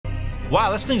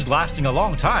Wow, this thing's lasting a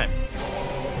long time.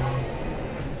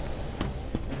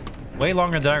 Way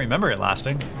longer than I remember it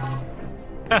lasting.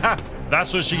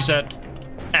 That's what she said.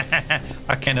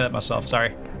 I can't do that myself.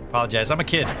 Sorry. Apologize. I'm a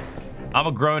kid. I'm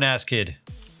a grown-ass kid.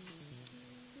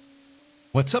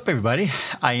 What's up, everybody?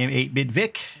 I am 8-Bit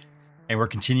Vic, and we're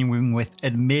continuing with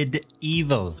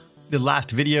Medieval. The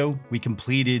last video, we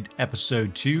completed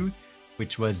episode 2,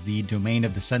 which was the Domain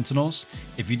of the Sentinels.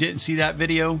 If you didn't see that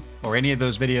video, or any of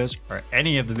those videos, or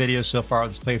any of the videos so far of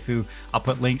this playthrough, I'll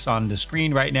put links on the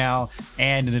screen right now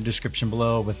and in the description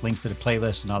below with links to the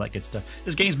playlist and all that good stuff.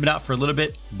 This game's been out for a little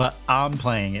bit, but I'm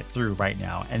playing it through right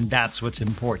now, and that's what's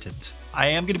important. I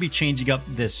am going to be changing up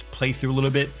this playthrough a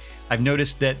little bit. I've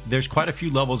noticed that there's quite a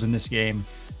few levels in this game,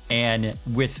 and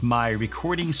with my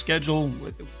recording schedule,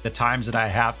 the times that I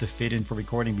have to fit in for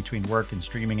recording between work and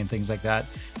streaming and things like that,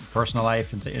 personal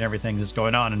life and everything that's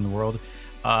going on in the world,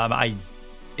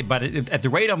 but at the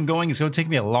rate I'm going, it's going to take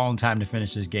me a long time to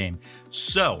finish this game.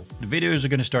 So the videos are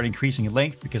going to start increasing in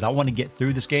length because I want to get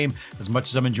through this game as much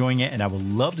as I'm enjoying it, and I would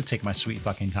love to take my sweet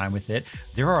fucking time with it.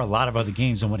 There are a lot of other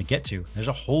games I want to get to. There's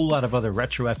a whole lot of other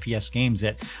retro FPS games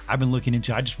that I've been looking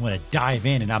into. I just want to dive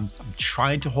in, and I'm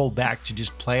trying to hold back to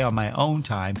just play on my own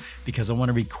time because I want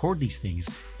to record these things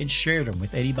and share them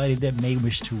with anybody that may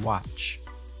wish to watch.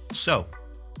 So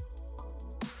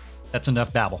that's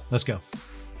enough babble. Let's go.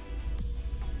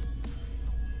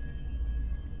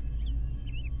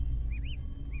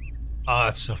 Oh,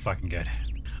 that's so fucking good.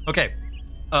 Okay.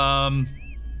 I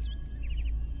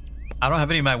don't have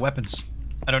any of my weapons.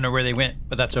 I don't know where they went,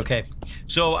 but that's okay.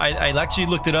 So I actually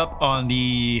looked it up on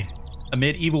the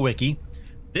Medieval Wiki.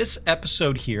 This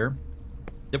episode here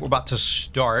that we're about to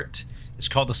start is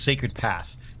called the Sacred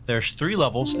Path. There's 3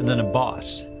 levels and then a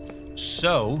boss.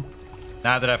 So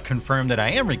now that I've confirmed that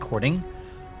I am recording,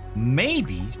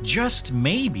 maybe, just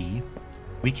maybe,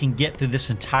 we can get through this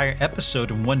entire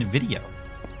episode in one video,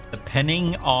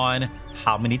 depending on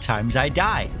how many times I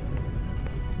die.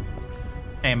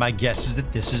 And my guess is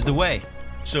that this is the way.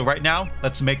 So right now,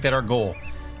 let's make that our goal.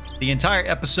 The entire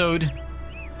episode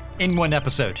in one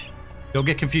episode. Don't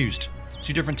get confused.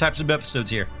 2 different types of episodes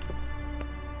here.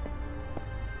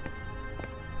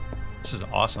 This is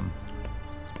awesome.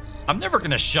 I'm never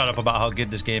going to shut up about how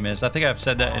good this game is. I think I've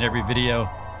said that in every video.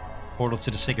 Portal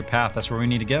to the Sacred Path. That's where we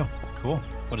need to go. Cool.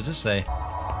 What does this say?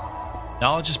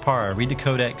 Knowledge is power. Read the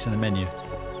codex in the menu.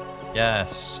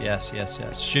 Yes, yes, yes,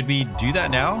 yes. Should we do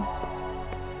that now?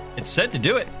 It said to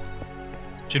do it.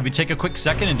 Should we take a quick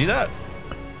second and do that?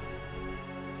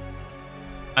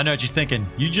 I know what you're thinking.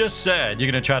 You just said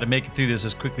you're going to try to make it through this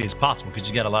as quickly as possible because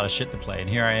you got a lot of shit to play. And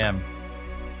here I am.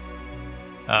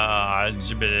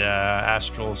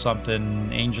 Astral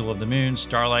something. Angel of the Moon.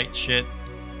 Starlight shit.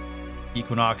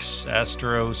 Equinox.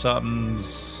 Astro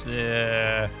somethings.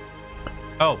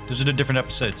 Oh, those are the different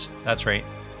episodes. That's right.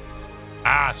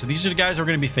 Ah, so these are the guys we're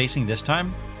going to be facing this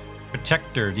time.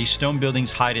 Protector. These stone buildings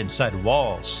hide inside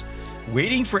walls,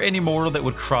 waiting for any mortal that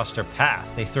would cross their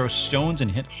path. They throw stones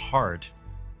and hit hard.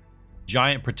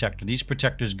 Giant Protector. These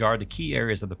protectors guard the key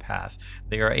areas of the path.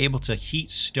 They are able to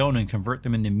heat stone and convert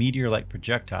them into meteor-like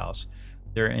projectiles.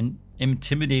 Their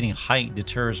intimidating height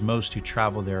deters most who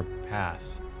travel their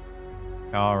path.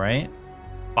 All right.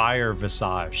 Fire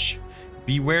Visage.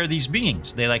 Beware these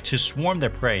beings. They like to swarm their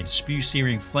prey and spew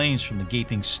searing flames from the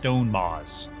gaping stone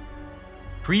maws.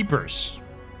 Creepers.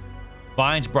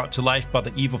 Vines brought to life by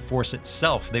the evil force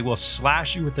itself. They will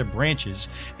slash you with their branches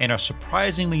and are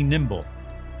surprisingly nimble.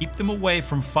 Keep them away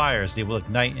from fires. They will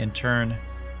ignite and turn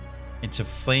into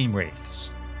flame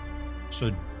wraiths.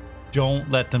 So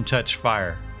don't let them touch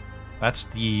fire. That's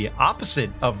the opposite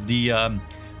of the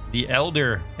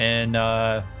elder in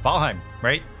Valheim,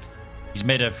 right? He's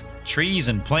made of trees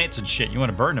and plants and shit. You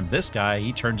want to burn him. This guy,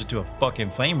 he turns into a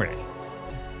fucking flame wraith.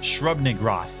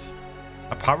 Shrubnigroth.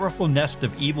 A powerful nest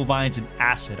of evil vines and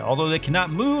acid. Although they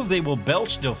cannot move, they will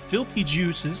belch their filthy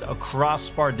juices across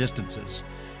far distances.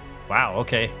 Wow,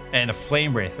 okay. And a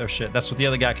flame wraith. Oh shit, that's what the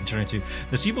other guy can turn into.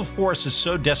 This evil force is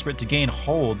so desperate to gain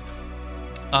hold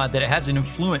that it has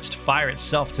influenced fire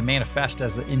itself to manifest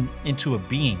as into a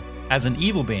being, as an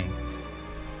evil being.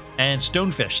 And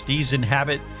stonefish. These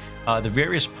inhabit the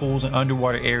various pools and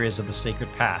underwater areas of the Sacred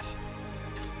Path.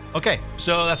 Okay,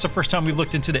 so that's the first time we've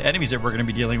looked into the enemies that we're going to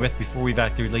be dealing with before we've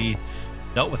actively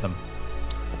dealt with them.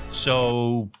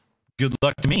 So, good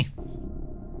luck to me.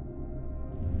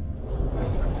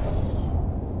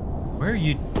 Where are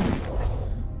you?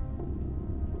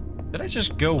 Did I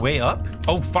just go way up?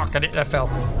 Oh, fuck, I fell.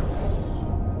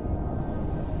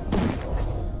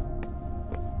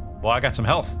 Well, I got some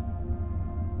health.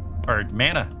 Or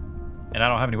mana. and I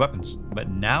don't have any weapons. But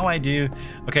now I do.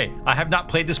 Okay, I have not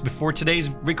played this before today's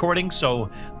recording, so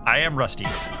I am rusty.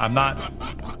 I'm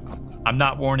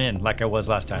not worn in like I was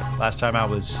last time. Last time I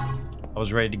was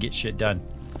ready to get shit done.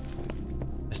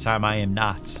 This time I am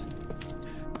not.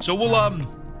 So we'll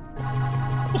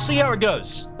see how it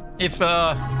goes. If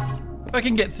I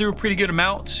can get through a pretty good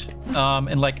amount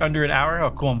in like under an hour.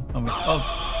 Oh, cool.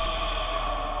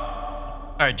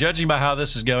 All right, judging by how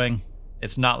this is going,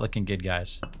 it's not looking good,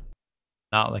 guys.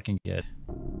 Not looking good.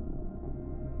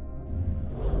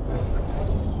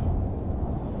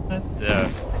 What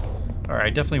the? All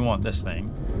right, definitely want this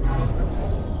thing.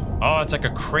 Oh, it's like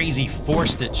a crazy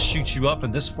force that shoots you up,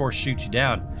 and this force shoots you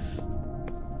down.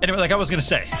 Anyway, like I was gonna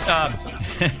say,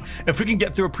 if we can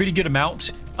get through a pretty good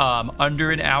amount under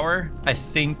an hour, I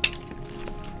think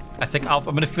I'm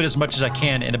gonna fit as much as I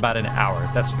can in about an hour.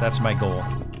 That's my goal.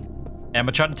 And I'm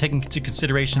gonna try to take into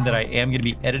consideration that I am gonna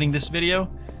be editing this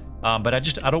video, but I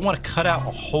don't want to cut out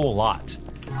a whole lot,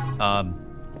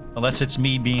 unless it's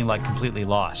me being like completely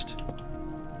lost.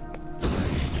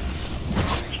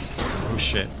 Oh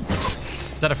shit!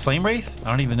 Is that a flame wraith? I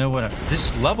don't even know what.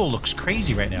 This level looks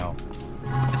crazy right now.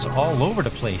 It's all over the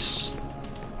place.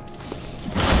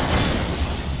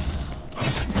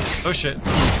 Oh shit!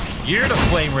 You're the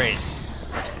flame wraith.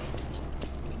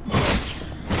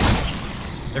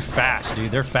 They're fast,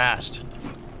 dude. They're fast.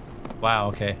 Wow,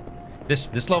 okay.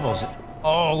 This level is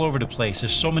all over the place.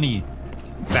 There's so many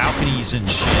balconies and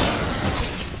shit.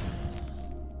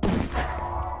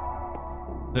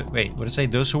 Wait, what did it say?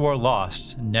 Those who are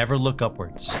lost never look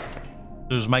upwards.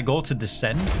 So is my goal to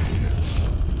descend?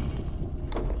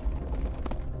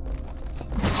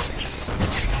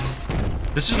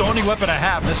 This is the only weapon I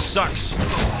have. This sucks.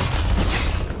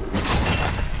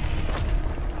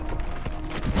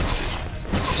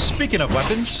 Speaking of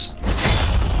weapons,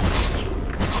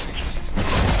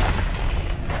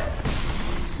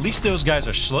 at least those guys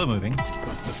are slow moving.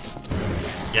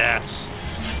 Yes.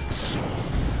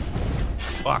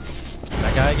 Fuck.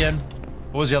 That guy again?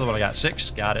 What was the other one I got? 6?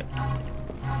 Got it.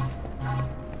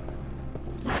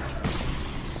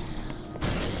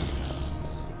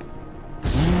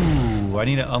 Ooh, I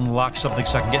need to unlock something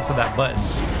so I can get to that button.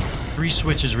 3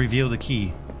 switches reveal the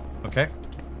key. Okay.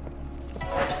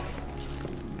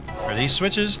 Are these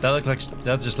switches? That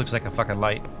just looks like a fucking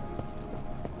light.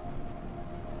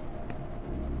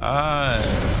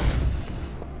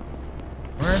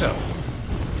 Where the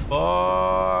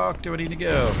fuck do I need to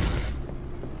go?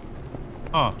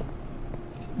 Huh.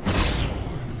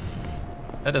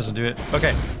 That doesn't do it.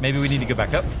 Okay, maybe we need to go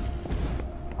back up.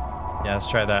 Yeah,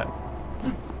 let's try that.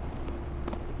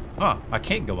 Huh, I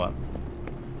can't go up.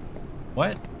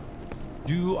 What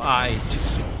do I do?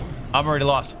 I'm already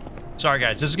lost. Sorry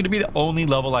guys, this is gonna be the only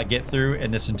level I get through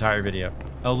in this entire video.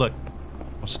 Oh look,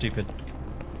 I'm stupid.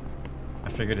 I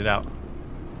figured it out.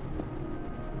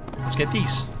 Let's get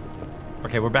these.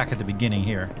 Okay, we're back at the beginning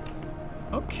here.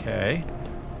 Okay.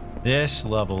 This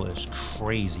level is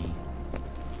crazy.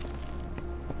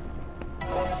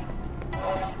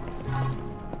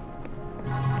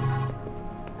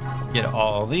 Get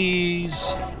all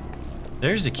these.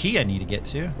 There's the key I need to get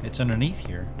to. It's underneath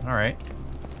here. All right.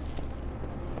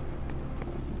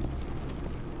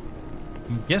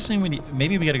 I'm guessing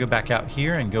maybe we got to go back out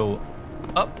here and go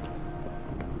up.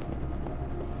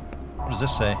 What does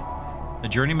this say? The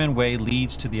journeyman way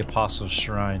leads to the apostles'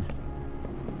 shrine.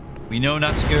 We know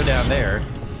not to go down there.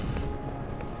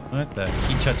 What the?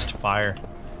 He touched fire.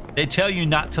 They tell you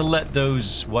not to let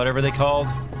those, whatever they called,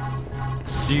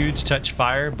 dudes touch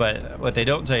fire, but what they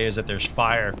don't tell you is that there's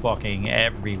fire fucking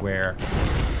everywhere.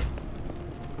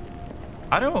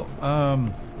 I don't,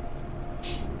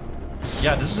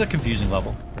 yeah, this is a confusing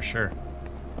level, for sure.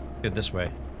 Good this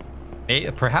way.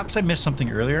 Perhaps I missed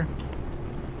something earlier.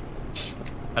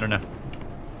 I don't know.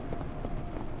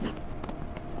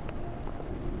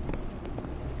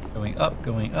 Going up,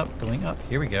 going up, going up.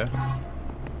 Here we go.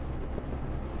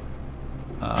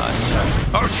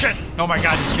 Oh shit! Oh my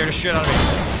god, you scared the shit out of me.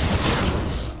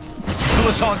 It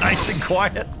was all nice and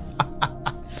quiet.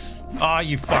 Oh,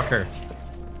 you fucker.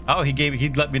 Oh,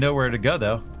 he'd let me know where to go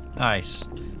though. Nice.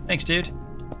 Thanks, dude.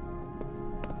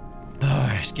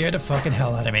 Oh, scared the fucking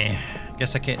hell out of me.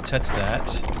 Guess I can't touch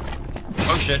that.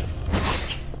 Oh shit.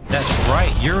 That's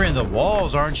right, you're in the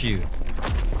walls, aren't you?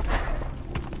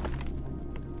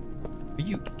 Are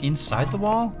you inside the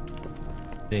wall?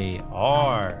 They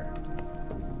are.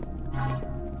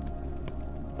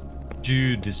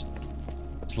 Dude, this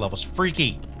level's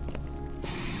freaky.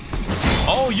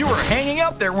 Oh, you were hanging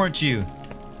up there, weren't you?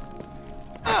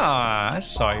 Ah, I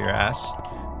saw your ass.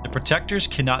 The protectors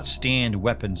cannot stand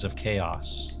weapons of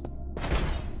chaos.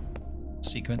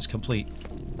 Sequence complete.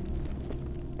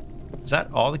 Is that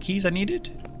all the keys I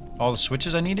needed? All the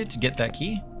switches I needed to get that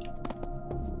key?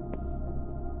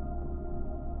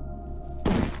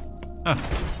 Huh.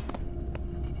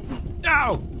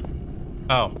 No!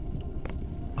 Oh.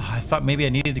 I thought maybe I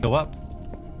needed to go up.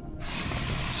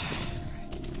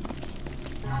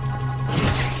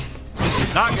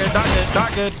 Not good, not good,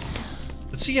 not good.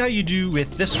 Let's see how you do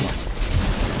with this one.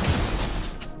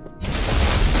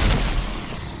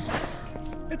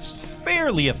 It's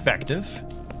fairly effective.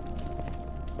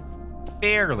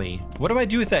 Barely. What do I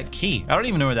do with that key? I don't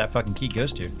even know where that fucking key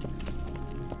goes to.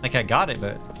 Like, I got it,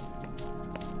 but...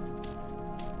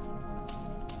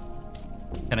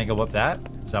 Can I go up that?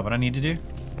 Is that what I need to do?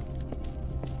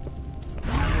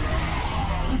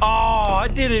 Oh, I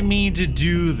didn't mean to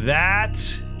do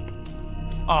that.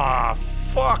 Ah,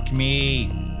 fuck me.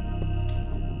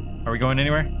 Are we going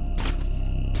anywhere?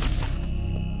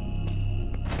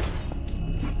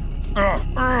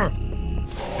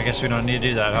 I guess we don't need to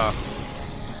do that, huh?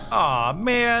 Aw,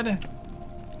 man.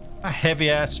 A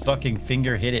heavy-ass fucking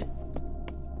finger hit it.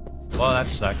 Well, that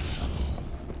sucks.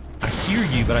 I hear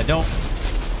you, but I don't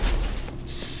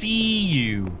see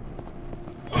you.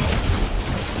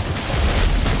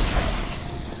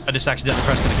 I just accidentally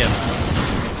pressed it again.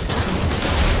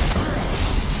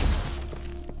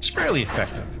 It's fairly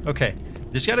effective. Okay,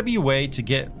 there's got to be a way to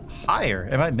get higher.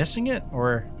 Am I missing it,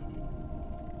 or...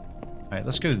 All right,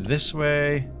 let's go this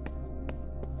way.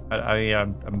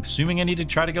 I'm assuming I need to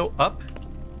try to go up.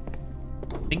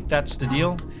 I think that's the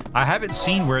deal. I haven't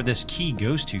seen where this key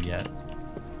goes to yet,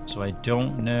 so I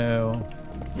don't know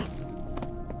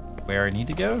where I need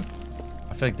to go.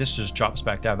 I feel like this just drops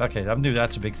back down. Okay, I knew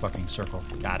that's a big fucking circle.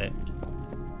 Got it.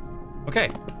 Okay.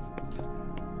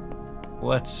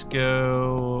 Let's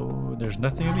go. There's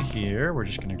nothing over here. We're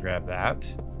just gonna grab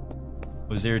that.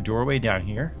 Was there a doorway down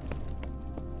here?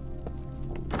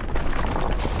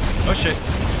 Oh shit.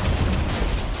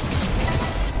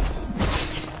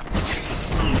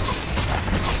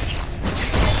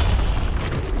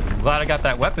 I'm glad I got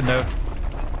that weapon though.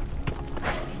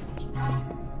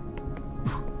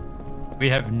 We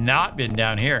have not been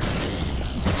down here.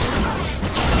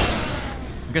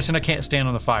 I'm guessing I can't stand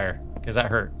on the fire because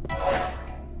that hurt.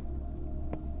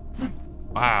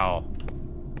 Wow.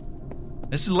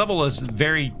 This level is a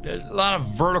lot of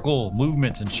vertical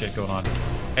movements and shit going on.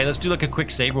 Hey, let's do like a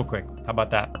quick save real quick. How about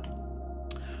that?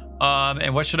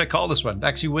 And what should I call this one?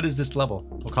 Actually, what is this level?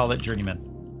 We'll call it Journeyman.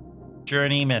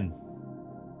 Journeyman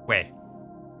Way.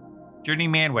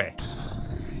 Journeyman Way.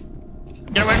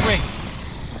 Get away from me!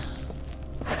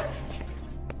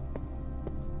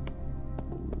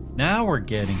 Now we're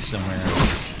getting somewhere.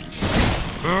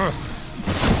 Ugh.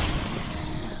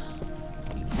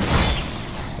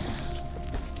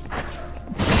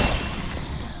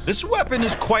 This weapon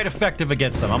is quite effective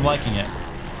against them. I'm liking it.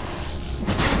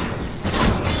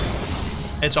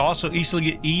 It's also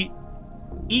equally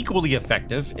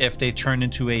effective if they turn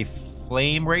into a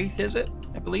flame wraith, is it?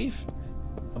 I believe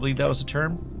that was the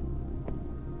term.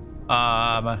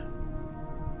 I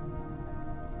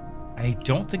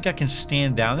don't think I can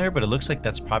stand down there, but it looks like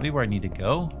that's probably where I need to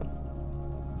go.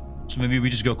 So maybe we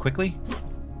just go quickly?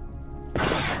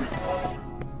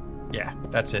 Yeah,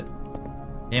 that's it.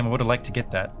 Damn, I would have liked to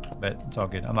get that, but it's all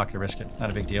good. I'm not going to risk it. Not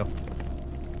a big deal.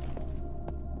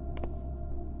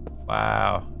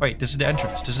 Wow. Wait, this is the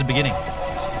entrance. This is the beginning.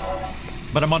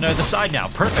 But I'm on the other side now.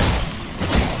 Perfect.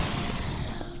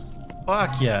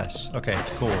 Fuck yes. Okay,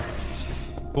 cool.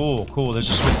 Cool, cool. There's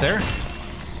a switch there.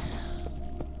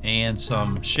 And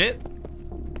some shit.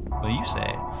 What do you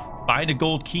say? Find a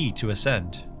gold key to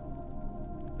ascend.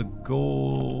 The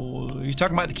gold... You're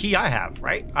talking about the key I have,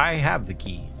 right? I have the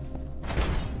key.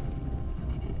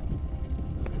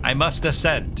 I must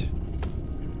ascend.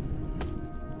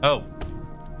 Oh.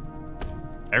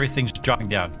 Everything's dropping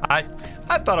down. I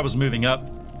thought I was moving up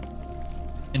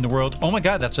in the world. Oh my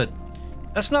god, that's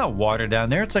not water down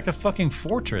there. It's like a fucking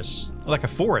fortress. Like a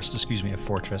forest, excuse me, a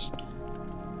fortress.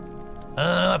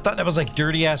 I thought that was like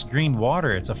dirty ass green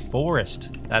water. It's a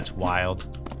forest. That's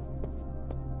wild.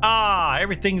 Ah,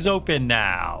 everything's open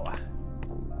now.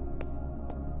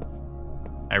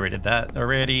 I rated that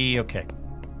already. Okay.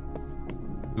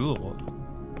 Cool.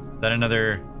 Is that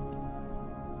another...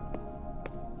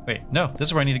 Wait, no, this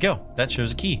is where I need to go. That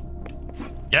shows a key.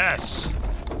 Yes!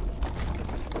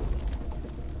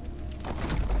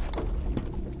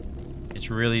 It's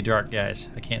really dark, guys.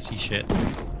 I can't see shit.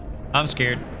 I'm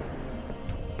scared.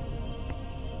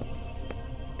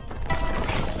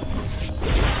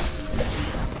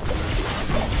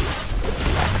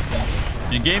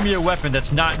 You gave me a weapon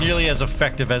that's not nearly as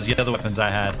effective as the other weapons I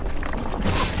had.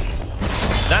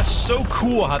 That's so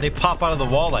cool how they pop out of the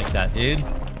wall like that, dude.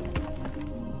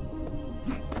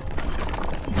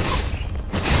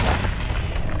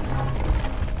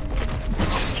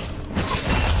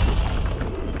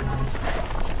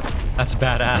 That's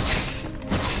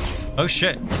badass. Oh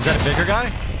shit, is that a bigger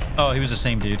guy? Oh, he was the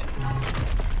same dude.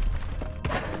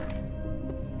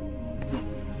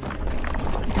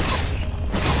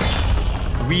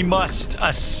 We must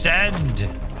ascend.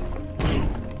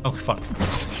 Oh, fuck.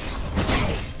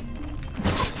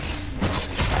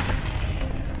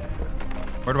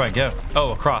 Where do I go?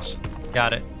 Oh, across.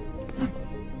 Got it.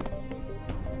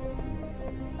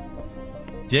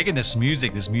 Digging this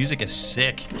music. This music is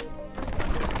sick.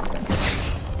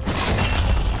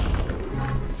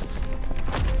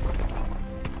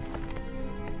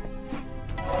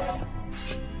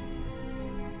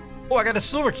 Oh, I got a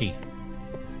silver key.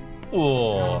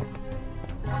 Oh.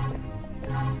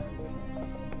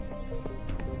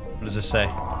 What does this say?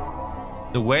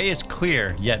 The way is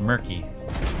clear, yet murky.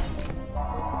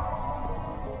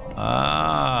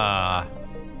 Ah.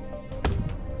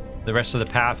 The rest of the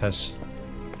path has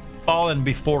fallen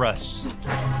before us.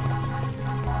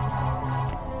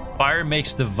 Fire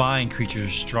makes divine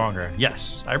creatures stronger.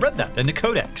 Yes, I read that in the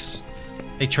Codex.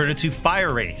 They turn into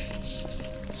fire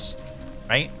wraiths.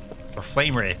 Right? Or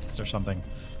flame wraiths or something.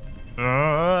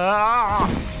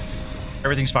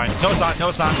 Everything's fine. No, it's not. No,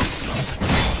 it's not.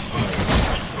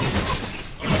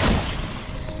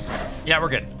 Yeah, we're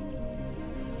good.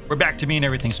 We're back to me and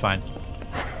everything's fine.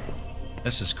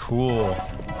 This is cool.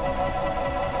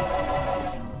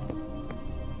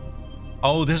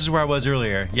 Oh, this is where I was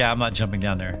earlier. Yeah, I'm not jumping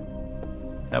down there.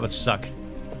 That would suck.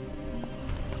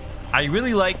 I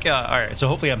really like... Alright, so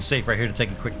hopefully I'm safe right here to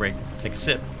take a quick break. Take a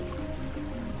sip.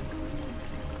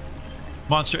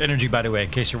 Monster Energy, by the way,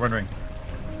 in case you're wondering.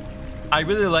 I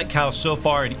really like how so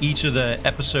far in each of the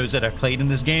episodes that I've played in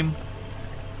this game,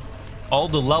 all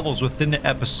the levels within the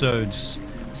episodes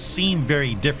seem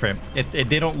very different.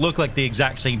 They don't look like the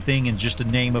exact same thing and just the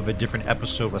name of a different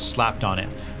episode was slapped on it.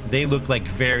 They look like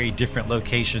very different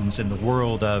locations in the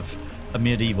world of a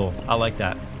medieval. I like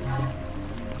that.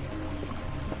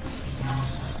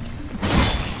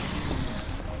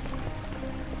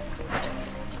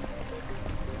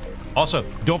 Also,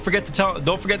 don't forget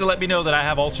to let me know that I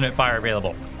have alternate fire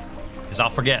available, because I'll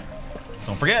forget.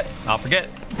 Don't forget. I'll forget.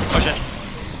 Oh shit.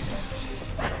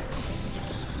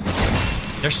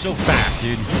 They're so fast,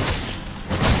 dude.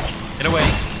 Get away.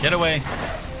 Get away.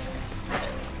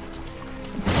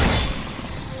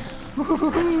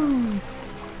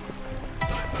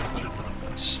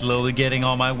 Slowly getting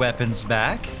all my weapons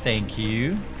back. Thank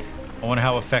you. I wonder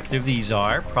how effective these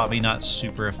are. Probably not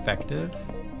super effective.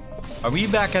 Are we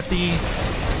back at the...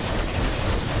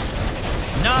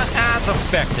 Not as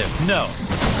effective. No.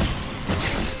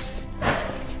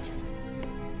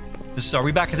 Are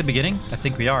we back at the beginning? I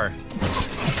think we are.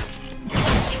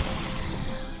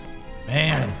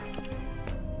 Man.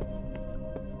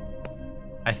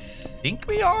 I think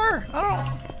we are?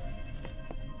 I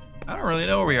don't really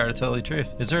know where we are, to tell you the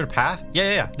truth. Is there a path?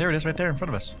 Yeah. There it is right there in front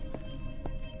of us.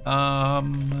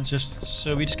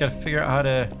 So we just gotta figure out how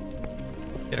to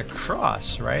get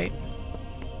across, right?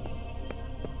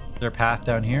 Is there a path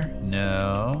down here?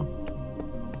 No.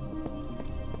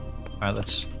 Alright,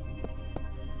 let's...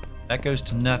 That goes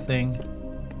to nothing.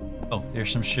 Oh,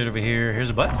 there's some shit over here. Here's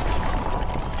a button.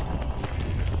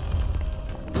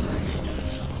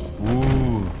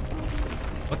 Ooh.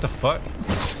 What the fuck?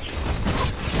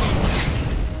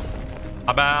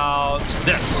 How about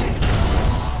this?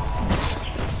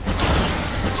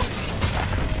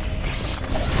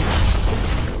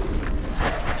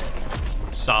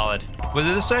 Solid. What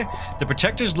did this say? The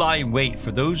protectors lie in wait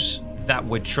for those that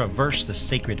would traverse the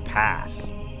sacred path.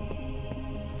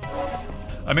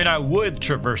 I mean, I would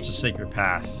traverse the sacred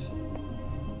path.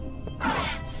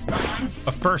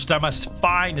 But first, I must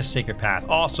find a sacred path.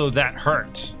 Also, that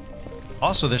hurt.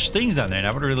 Also, there's things down there, and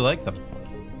I would really like them.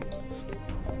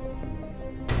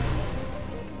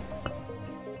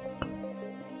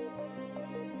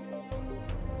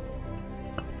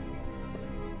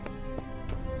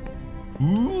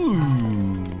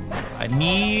 Ooh. I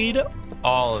need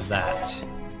all of that.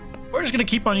 We're just going to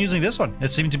keep on using this one. It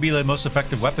seemed to be the most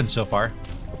effective weapon so far.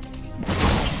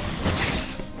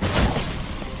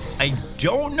 I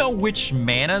don't know which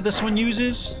mana this one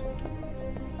uses.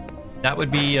 That would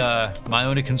be my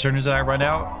only concern is that I run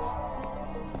out.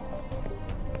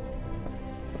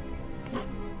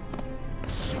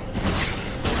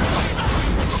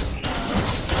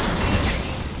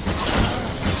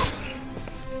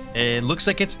 It looks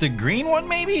like it's the green one,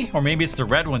 maybe? Or maybe it's the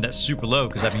red one that's super low,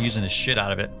 because I've been using the shit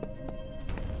out of it.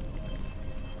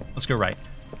 Let's go right.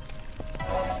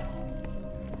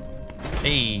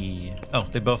 Hey. Oh,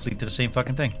 they both lead to the same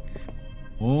fucking thing.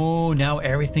 Oh, now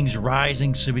everything's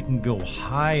rising so we can go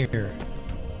higher.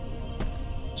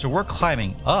 So we're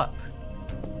climbing up.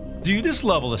 Dude, this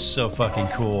level is so fucking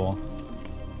cool.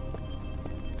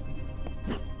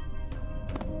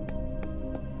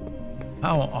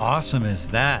 How awesome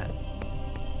is that?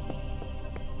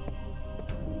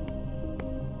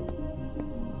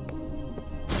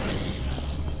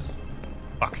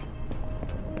 Fuck.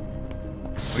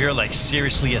 We are like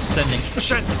seriously ascending. Oh,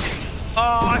 shit!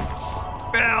 Oh, I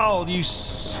fell! You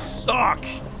suck!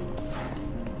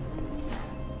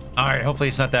 Alright, hopefully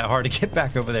it's not that hard to get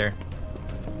back over there.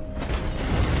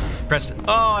 Press it.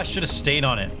 Oh, I should have stayed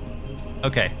on it.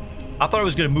 Okay. I thought I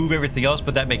was going to move everything else,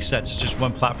 but that makes sense. It's just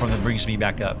one platform that brings me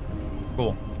back up.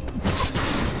 Cool.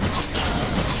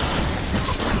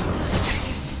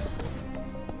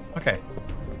 Okay.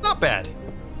 Not bad.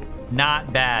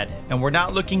 Not bad. And we're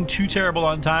not looking too terrible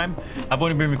on time. I've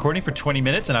only been recording for 20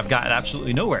 minutes and I've gotten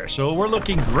absolutely nowhere. So we're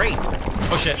looking great.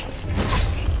 Oh, shit.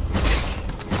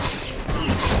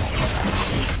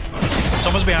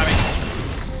 Someone's behind me.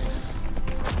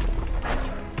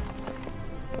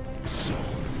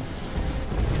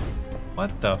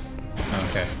 What the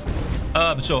okay.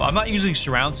 So I'm not using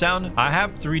surround sound. I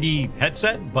have 3D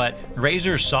headset, but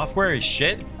Razer's software is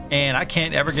shit, and I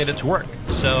can't ever get it to work.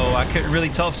 So I couldn't really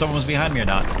tell if someone was behind me or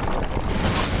not.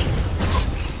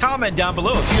 Comment down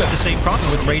below if you have the same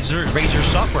problem with Razer's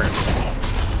software.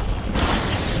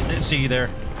 Didn't see you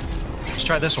there. Let's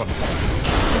try this one.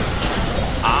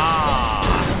 Ah.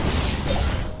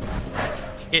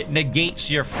 It negates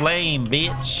your flame,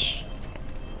 bitch.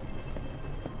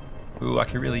 Ooh, I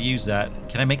could really use that.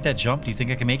 Can I make that jump? Do you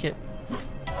think I can make it?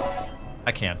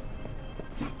 I can.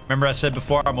 Remember I said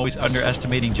before, I'm always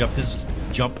underestimating jump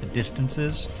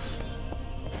distances.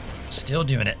 Still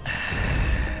doing it.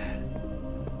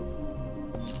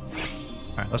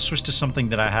 Alright, let's switch to something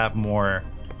that I have more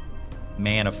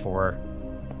mana for.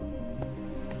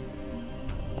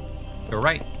 Go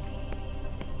right.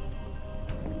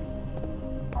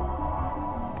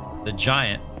 The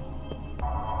giant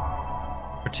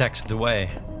protects the way.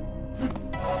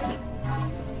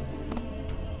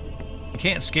 You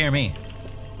can't scare me.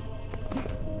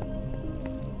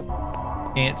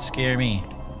 Can't scare me.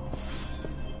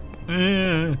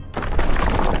 I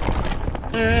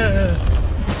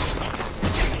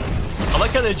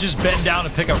like how they just bend down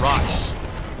and pick up rocks.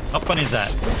 How funny is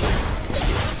that?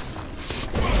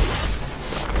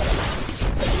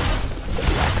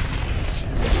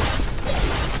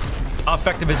 How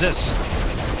effective is this?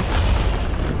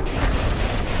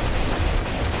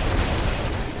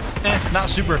 Not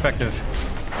super effective.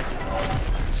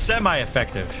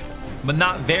 Semi-effective, but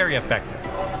not very effective.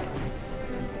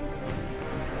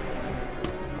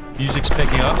 Music's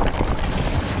picking up.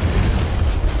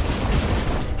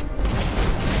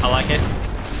 I like it.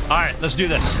 All right, let's do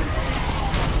this.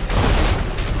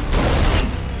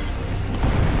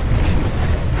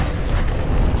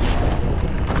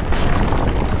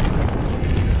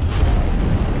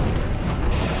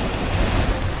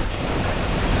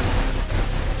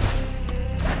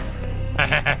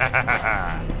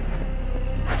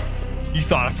 You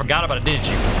thought I forgot about it, didn't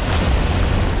you?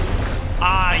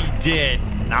 I did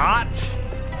not.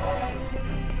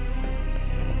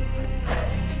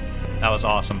 That was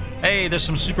awesome. Hey, there's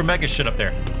some super mega shit up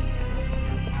there.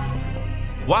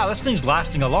 Wow, this thing's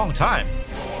lasting a long time.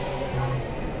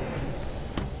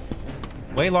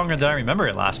 Way longer than I remember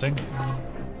it lasting.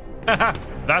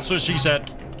 That's what she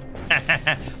said.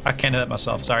 I can't do that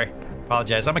myself, sorry.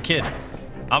 Apologize, I'm a kid.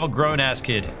 I'm a grown-ass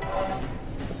kid.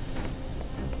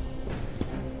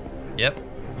 Yep.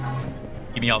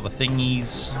 Give me all the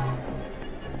thingies.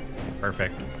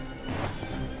 Perfect.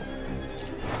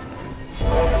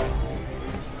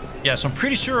 Yeah, so I'm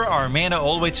pretty sure our mana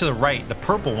all the way to the right, the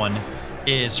purple one,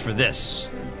 is for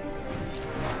this.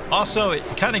 Also, it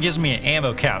kind of gives me an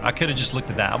ammo count. I could have just looked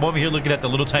at that. I'm over here looking at the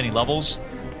little tiny levels.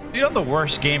 Dude, I'm the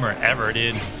worst gamer ever,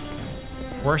 dude.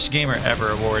 Worst gamer ever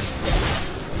award.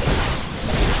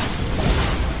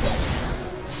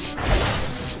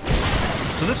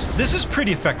 So this is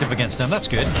pretty effective against them. That's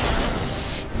good.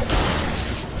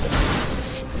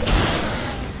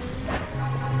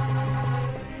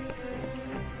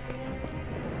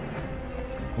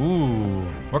 Ooh,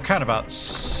 we're kind of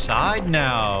outside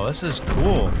now. This is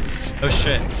cool. Oh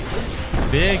shit.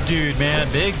 Big dude, man.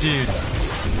 Big dude.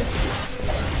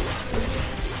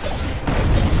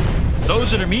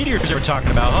 Those are the meteors they were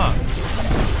talking about, huh?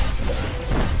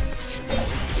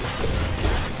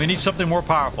 We need something more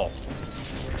powerful.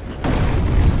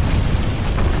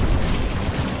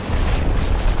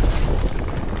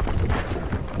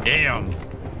 Damn.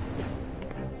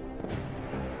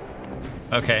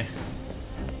 Okay.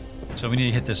 So we need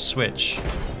to hit this switch.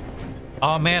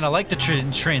 Oh man, I like the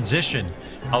transition.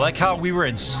 I like how we were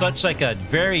in such like a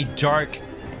very dark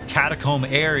catacomb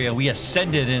area. We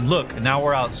ascended and look, now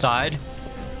we're outside.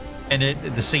 And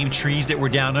the same trees that we're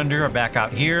down under are back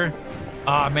out here.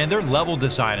 Ah man, their level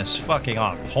design is fucking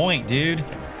on point, dude.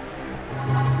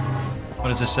 What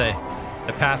does this say?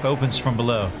 The path opens from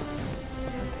below.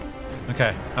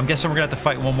 Okay, I'm guessing we're gonna have to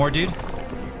fight one more dude.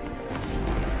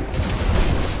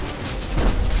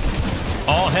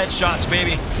 All headshots,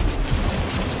 baby.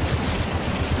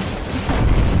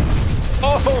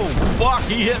 Oh, fuck,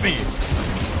 he hit me.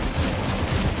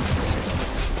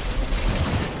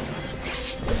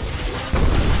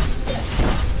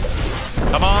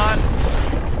 Come on.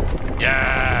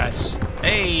 Yes.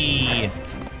 Hey.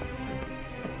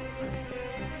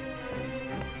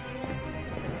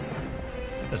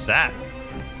 What's that?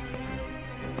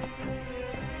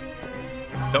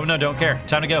 Don't care.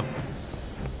 Time to go.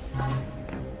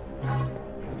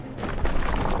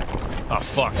 Oh,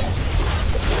 fuck.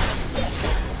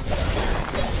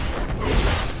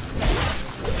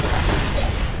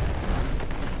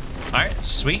 Alright,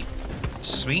 sweet.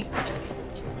 Sweet.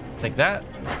 Take that.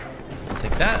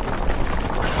 Take that.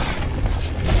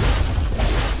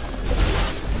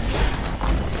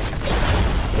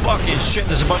 Fucking shit,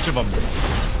 there's a bunch of them.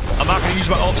 I'm not gonna use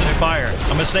my alternate fire.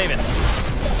 I'm gonna save it.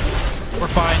 We're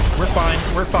fine. We're fine.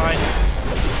 We're fine.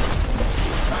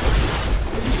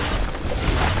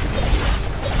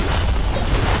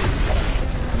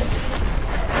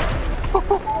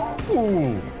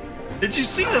 Ooh. Did you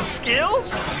see the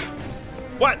skills?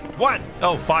 What? What?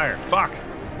 Oh, fire. Fuck.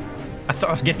 I thought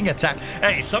I was getting attacked.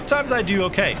 Hey, sometimes I do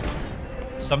okay.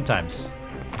 Sometimes.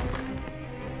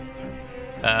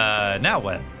 Now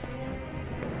what?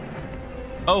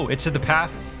 Oh, it said the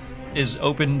path is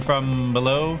open from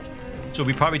below. So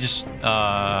we probably just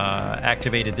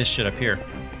activated this shit up here.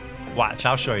 Watch,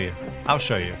 I'll show you. I'll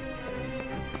show you.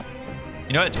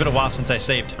 You know what? It's been a while since I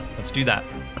saved. Let's do that.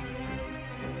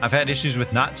 I've had issues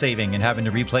with not saving and having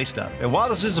to replay stuff. And while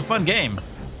this is a fun game,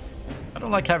 I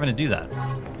don't like having to do that.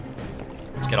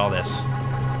 Let's get all this.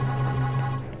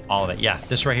 All of it. Yeah,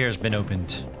 this right here has been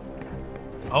opened.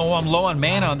 Oh, I'm low on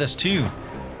mana on this too.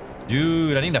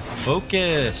 Dude, I need to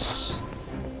focus.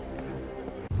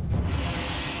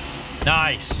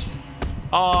 Nice.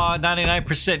 Oh,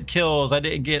 99% kills. I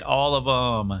didn't get all of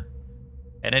them.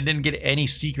 And I didn't get any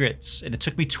secrets. And it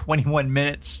took me 21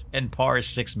 minutes and par is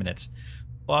 6 minutes.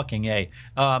 Fucking A.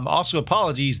 Also,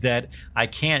 apologies that I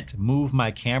can't move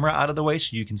my camera out of the way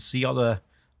so you can see all the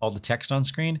text on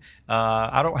screen.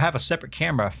 I don't have a separate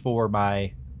camera for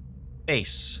my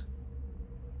face.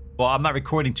 Well, I'm not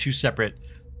recording two separate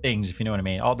things, if you know what I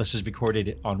mean. All this is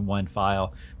recorded on one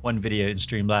file, one video in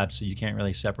Streamlabs, so you can't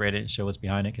really separate it and show what's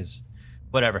behind it, because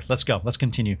whatever. Let's go. Let's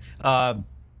continue.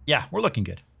 Yeah, we're looking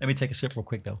good. Let me take a sip real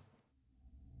quick, though.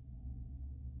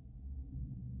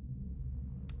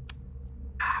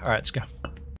 All right, let's go.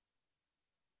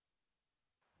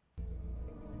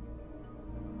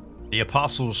 The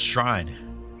Apostles' Shrine.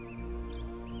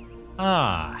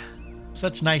 Ah,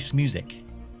 such nice music.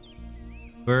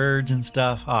 Birds and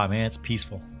stuff. Oh man, it's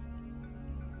peaceful.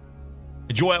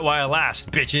 Enjoy it while it lasts,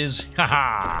 bitches.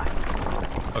 Haha.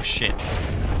 Oh shit.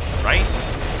 Right?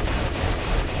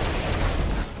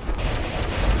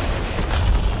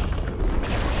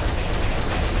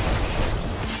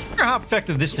 I wonder how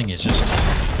effective this thing is. Just,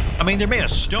 I mean, they're made of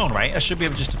stone, right? I should be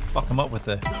able just to fuck them up with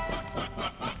the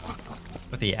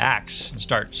axe and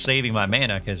start saving my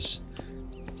mana, because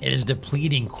it is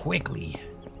depleting quickly.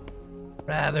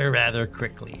 Rather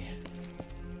quickly.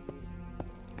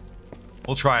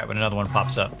 We'll try it when another one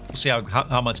pops up. We'll see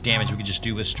how much damage we can just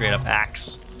do with straight up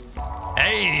axe.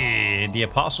 Hey, the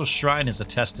Apostle's Shrine is a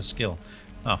test of skill.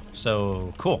 Oh,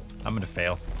 so cool. I'm gonna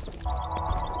fail.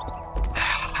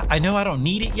 I know I don't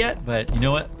need it yet, but you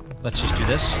know what? Let's just do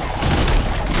this.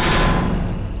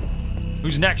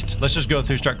 Who's next? Let's just go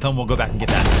through, start killing. We'll go back and get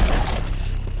that.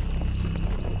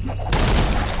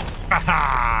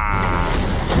 Aha!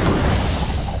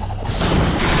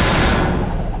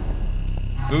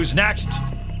 Who's next?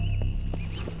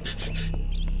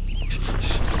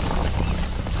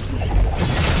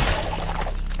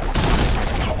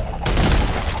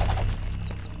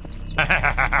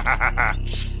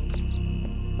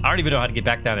 I don't even know how to get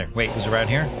back down there. Wait, was it around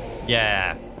here?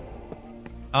 Yeah.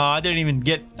 Oh, I didn't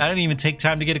even take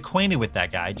time to get acquainted with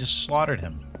that guy. I just slaughtered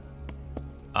him.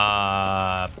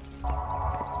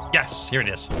 Yes, here it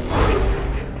is. That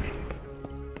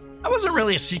wasn't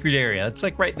really a secret area. It's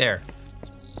like right there.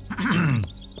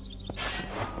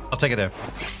 I'll take it though.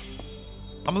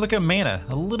 I'm gonna look at mana.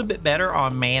 A little bit better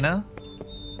on mana.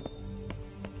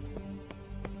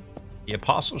 The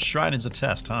Apostle's Shrine is a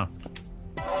test, huh?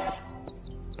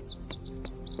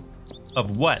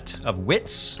 Of what? Of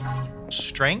wits?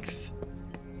 Strength?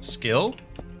 Skill?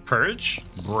 Courage?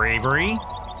 Bravery?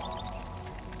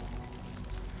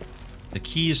 The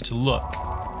key is to look.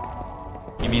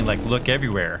 You mean like look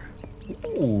everywhere?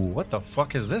 Ooh, what the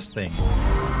fuck is this thing?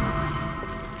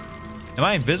 Am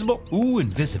I invisible? Ooh,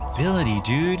 invisibility,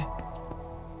 dude.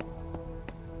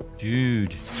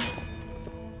 Dude.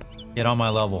 Get on my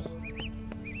level.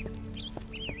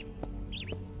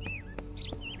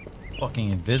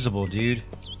 Fucking invisible, dude.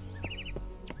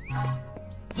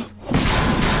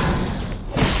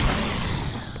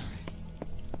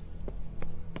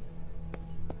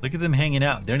 Look at them hanging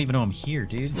out. They don't even know I'm here,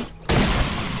 dude.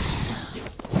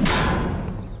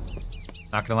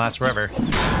 Not gonna last forever.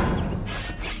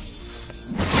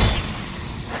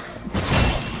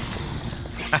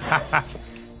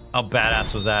 How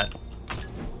badass was that?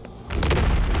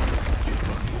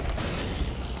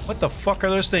 What the fuck are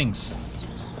those things?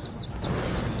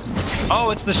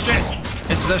 Oh, it's the shit.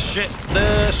 It's the shit.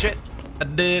 The shit.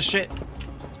 The shit.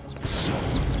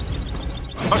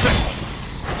 Oh shit.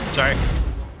 Sorry.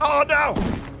 Oh no!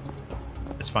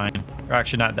 It's fine. We're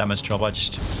actually not that much trouble.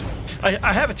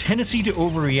 I have a tendency to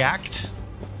overreact.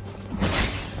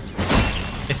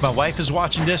 If my wife is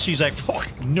watching this, she's like, fuck,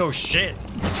 no shit.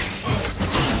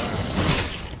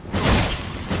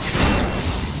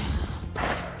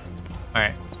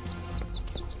 Alright.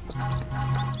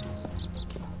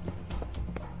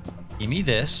 Give me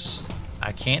this.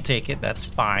 I can't take it. That's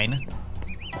fine.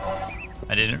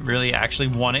 I didn't really actually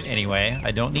want it anyway.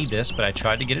 I don't need this, but I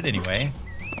tried to get it anyway.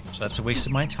 So that's a waste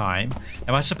of my time.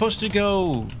 Am I supposed to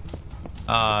go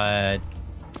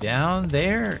down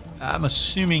there? I'm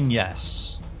assuming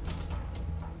yes.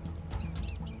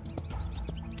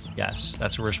 Yes,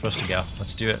 that's where we're supposed to go.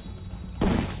 Let's do it.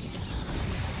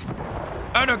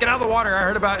 Oh no, get out of the water. I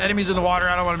heard about enemies in the water.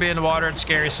 I don't want to be in the water. It's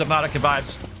scary. Subnautica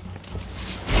vibes.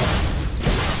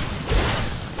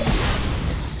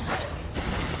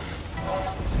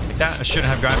 That I shouldn't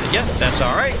have grabbed it yet. That's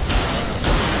all right.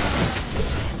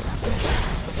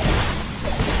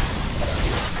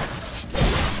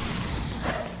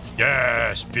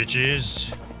 Yes,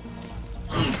 bitches.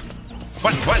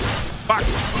 What? Fuck.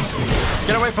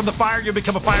 Get away from the fire. You'll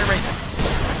become a fire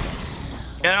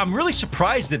wraith. And I'm really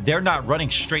surprised that they're not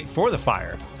running straight for the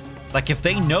fire. Like if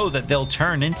they know that they'll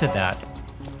turn into that,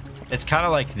 it's kind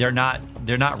of like they're not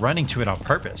running to it on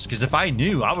purpose. Because if I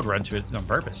knew, I would run to it on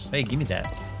purpose. Hey, give me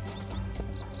that.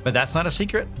 But that's not a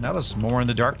secret. That was more in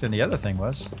the dark than the other thing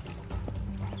was.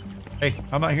 Hey,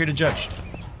 I'm not here to judge.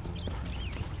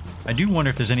 I do wonder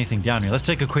if there's anything down here. Let's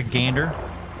take a quick gander.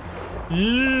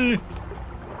 Yeah,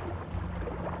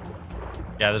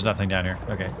 there's nothing down here.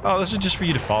 Okay. Oh, this is just for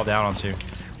you to fall down onto.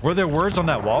 Were there words on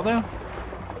that wall, though?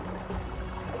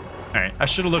 Alright, I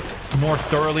should have looked more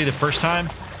thoroughly the first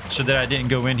time so that I didn't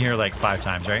go in here like 5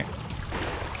 times, right?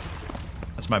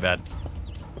 That's my bad.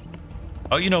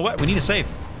 Oh, you know what? We need to save.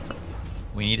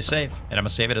 We need to save. And I'm going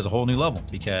to save it as a whole new level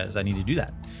because I need to do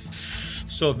that.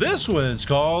 So this one's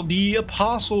called the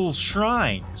Apostles'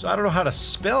 Shrine. So I don't know how to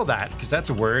spell that because that's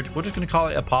a word. We're just going to call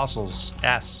it Apostles.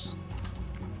 S.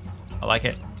 I like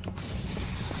it.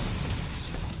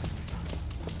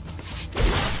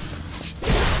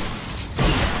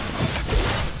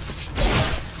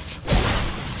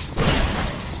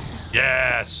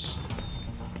 Yes.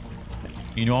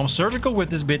 You know I'm surgical with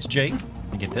this bitch, Jake.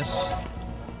 Let me get this.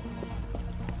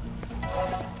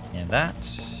 And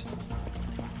that.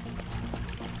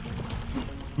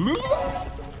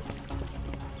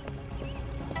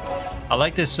 I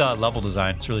like this level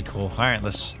design. It's really cool. All right,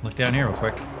 let's look down here real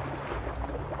quick.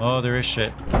 Oh, there is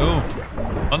shit. Ooh.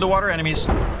 Underwater enemies.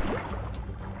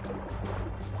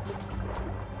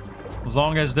 As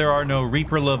long as there are no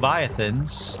Reaper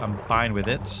Leviathans, I'm fine with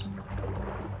it.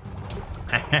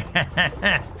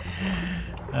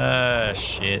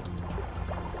 Shit.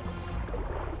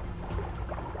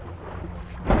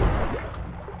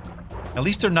 At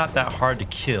least they're not that hard to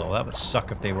kill. That would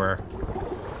suck if they were.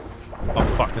 Oh,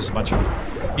 fuck, there's a bunch of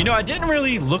them. You know, I didn't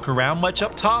really look around much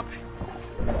up top,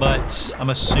 but I'm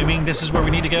assuming this is where we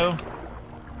need to go.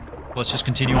 Let's just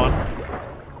continue on.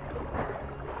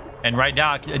 And right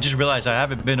now, I just realized I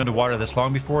haven't been underwater this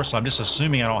long before, so I'm just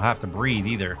assuming I don't have to breathe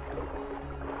either.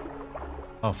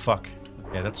 Oh, fuck.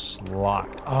 Okay, that's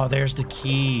locked. Oh, there's the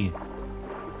key.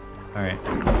 All right.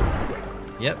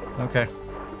 Yep, okay.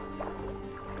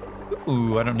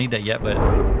 Ooh, I don't need that yet,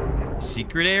 but...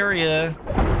 Secret area.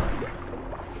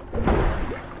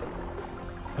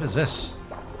 What is this?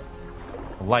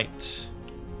 Light.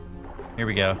 Here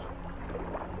we go.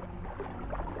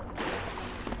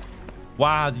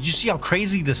 Wow, did you see how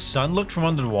crazy the sun looked from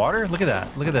under the water? Look at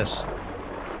that. Look at this.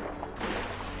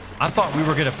 I thought we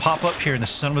were going to pop up here and the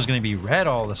sun was going to be red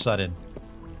all of a sudden.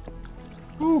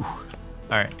 Whew.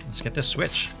 Alright, let's get this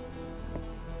switch.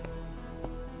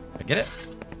 I get it?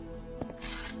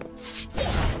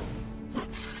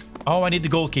 Oh, I need the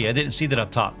gold key. I didn't see that up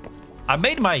top. I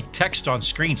made my text on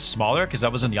screen smaller because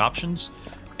that was in the options.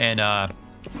 And I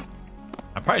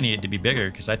probably need it to be bigger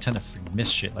because I tend to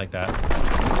miss shit like that.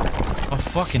 Oh,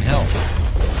 fucking hell.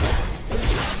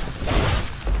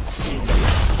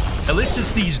 At least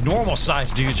it's these normal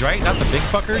sized dudes, right? Not the big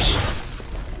fuckers.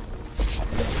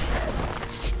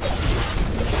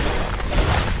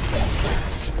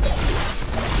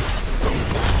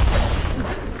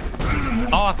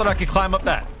 Oh, I thought I could climb up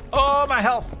that. Oh, my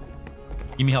health.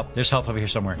 Give me health. There's health over here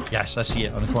somewhere. Yes, I see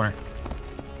it on the corner.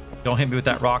 Don't hit me with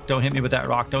that rock. Don't hit me with that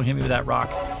rock. Don't hit me with that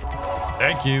rock.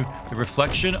 Thank you. The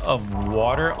reflection of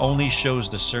water only shows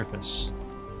the surface.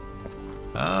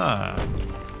 Ah.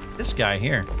 This guy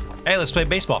here. Hey, let's play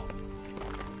baseball.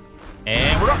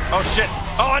 And we're up. Oh, shit.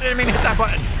 Oh, I didn't mean to hit that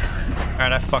button. All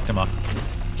right, I fucked him up.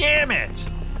 Damn it.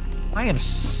 I am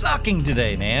sucking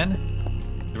today, man.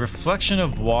 The reflection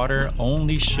of water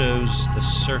only shows the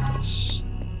surface.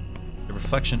 The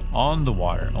reflection on the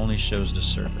water only shows the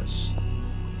surface.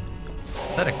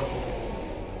 Is that a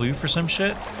clue for some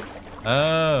shit?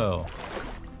 Oh.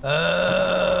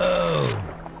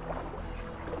 Oh.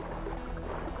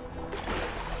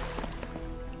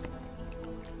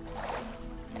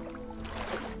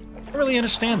 I don't really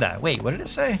understand that. Wait, what did it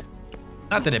say?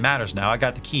 Not that it matters now. I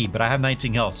got the key, but I have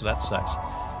 19 health, so that sucks.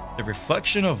 The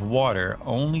reflection of water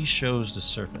only shows the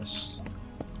surface.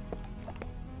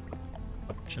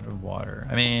 Reflection of water.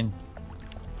 I mean,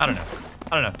 I don't know.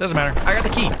 I don't know. Doesn't matter. I got the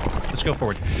key. Let's go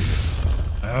forward.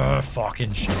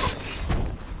 Fucking shit.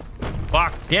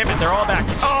 Fuck. Damn it. They're all back.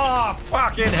 Oh,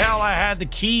 fucking hell. I had the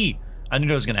key. I knew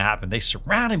that was going to happen. They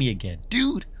surrounded me again.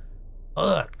 Dude.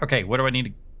 Ugh. Okay, where do I need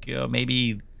to go?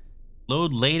 Maybe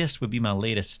load latest would be my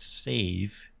latest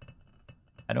save.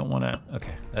 I don't want to...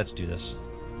 Okay, let's do this.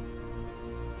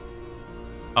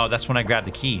 Oh, that's when I grabbed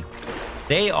the key.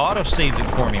 They auto-saved it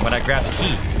for me when I grabbed the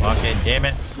key. Fucking damn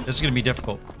it. This is going to be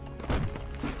difficult.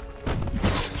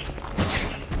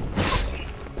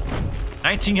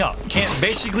 19 health.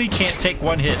 Basically can't take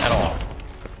one hit at all.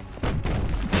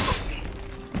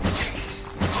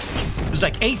 This is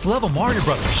like 8th level Mario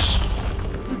Brothers.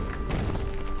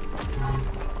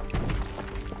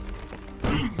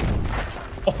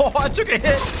 Oh, I took a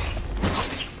hit.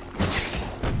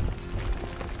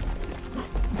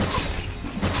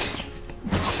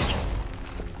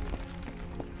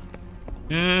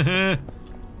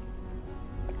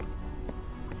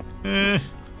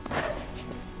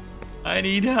 I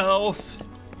need health.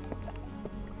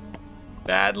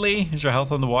 Badly. Is there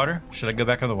health on the water? Should I go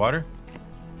back on the water?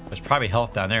 There's probably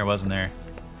health down there, wasn't there?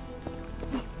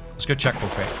 Let's go check real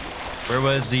quick. Where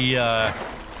was the,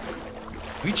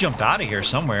 we jumped out of here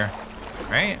somewhere,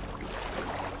 right?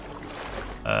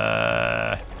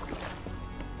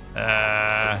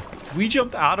 We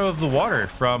jumped out of the water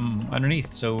from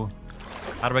underneath, so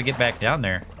how do I get back down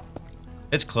there?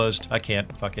 It's closed. I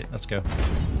can't. Fuck it. Let's go.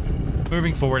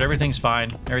 Moving forward. Everything's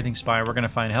fine. Everything's fine. We're going to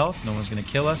find health. No one's going to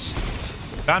kill us.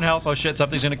 Found health. Oh, shit.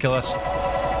 Something's going to kill us.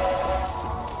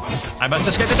 I must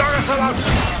escape the darkness. Get out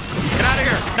of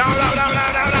here. No, no, no,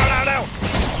 no, no, no, no, no.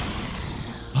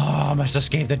 Oh, I must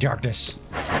escape the darkness.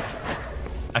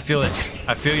 I feel it.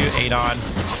 I feel you, Adon.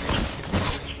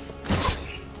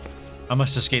 I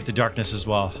must escape the darkness as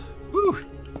well. Woo.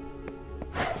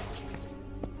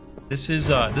 This is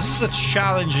a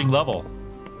challenging level.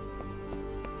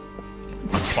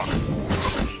 Oh, fuck.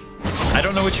 I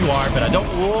don't know what you are, but I don't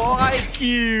like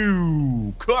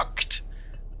you. Cooked.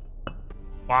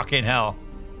 Fucking hell.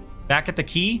 Back at the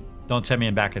key? Don't tell me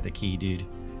I'm back at the key, dude.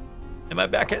 Am I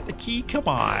back at the key? Come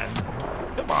on.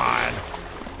 Come on.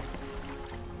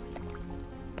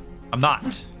 I'm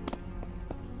not.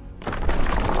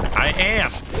 I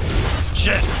am.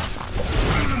 Shit.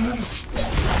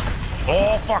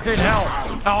 Oh, fucking hell.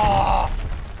 Oh.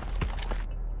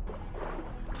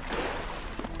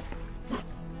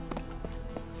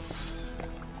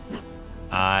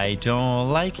 I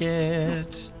don't like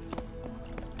it.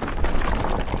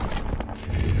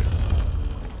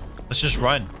 Let's just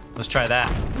run. Let's try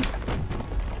that.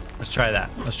 Let's try that.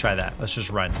 Let's try that. Let's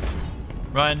just run.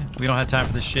 Run. We don't have time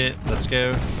for this shit. Let's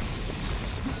go.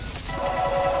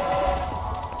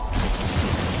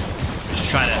 Just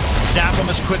try to zap them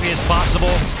as quickly as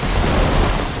possible.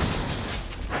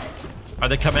 Are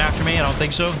they coming after me? I don't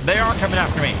think so. They are coming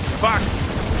after me. Fuck.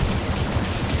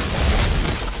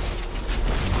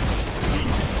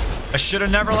 I should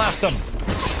have never left them.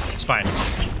 It's fine.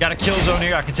 Got a kill zone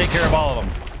here. I can take care of all of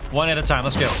them. One at a time.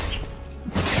 Let's go.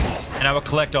 And I will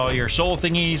collect all your soul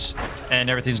thingies, and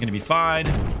everything's going to be fine.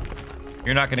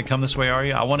 You're not going to come this way, are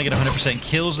you? I want to get 100%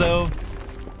 kills, though,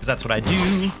 because that's what I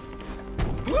do.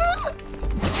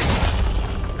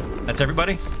 That's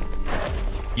everybody.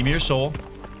 Give me your soul.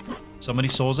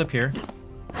 Somebody's soul's up here.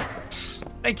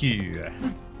 Thank you.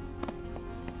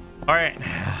 All right.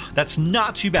 That's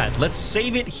not too bad. Let's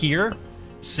save it here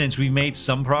since we made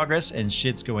some progress and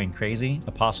shit's going crazy.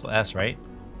 Apostle S, right?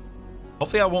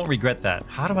 Hopefully I won't regret that.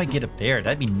 How do I get up there?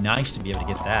 That'd be nice to be able to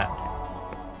get that.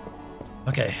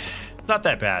 Okay. Not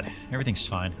that bad. Everything's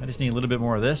fine. I just need a little bit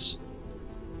more of this.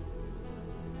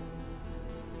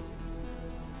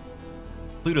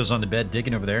 Pluto's on the bed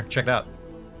digging over there. Check it out.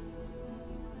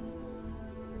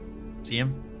 See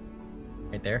him?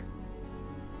 Right there.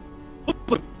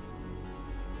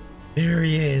 There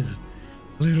he is.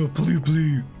 Little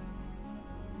Blue.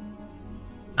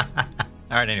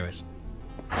 Alright, anyways.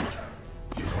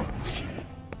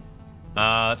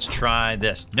 Let's try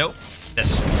this. Nope.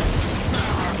 This.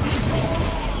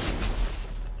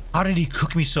 How did he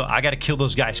cook me so? I gotta kill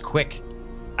those guys quick.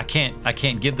 I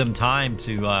can't give them time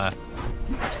to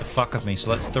fuck with me.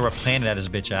 So let's throw a planet at his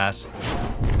bitch ass.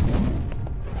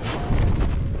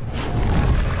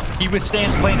 He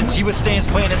withstands planets. He withstands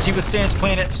planets. He withstands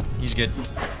planets. He's good.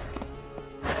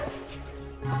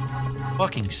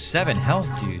 Fucking 7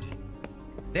 health, dude.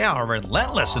 They are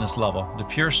relentless in this level. The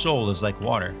pure soul is like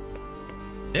water.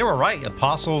 They were right.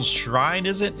 Apostle's Shrine,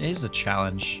 is it? Is a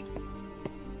challenge.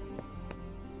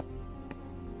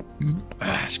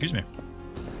 Excuse me.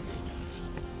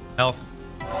 Health.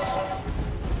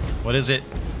 What is it?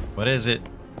 What is it?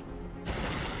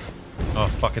 Oh,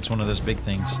 fuck. It's one of those big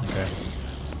things. Okay.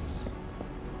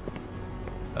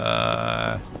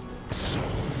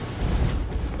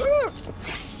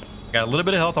 Got a little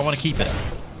bit of health. I want to keep it.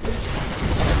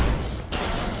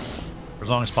 For as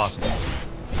long as possible.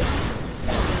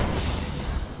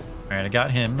 Alright, I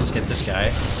got him. Let's get this guy.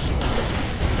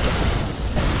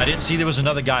 I didn't see there was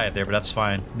another guy up there, but that's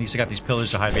fine. At least I got these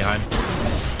pillars to hide behind.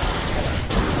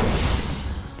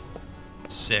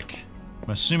 Sick.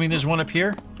 I'm assuming there's one up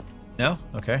here. No?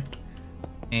 Okay.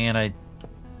 And I...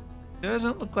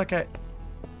 Doesn't look like I...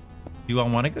 Do I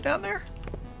want to go down there?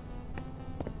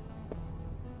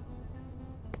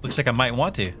 Looks like I might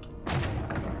want to.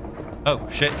 Oh,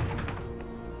 shit.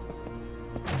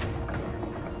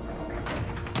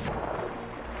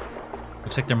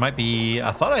 Looks like there might be...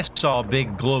 I thought I saw a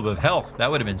big globe of health. That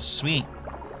would have been sweet.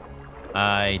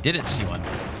 I didn't see one.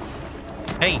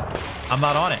 Hey, I'm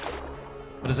not on it.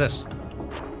 What is this?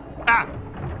 Ah!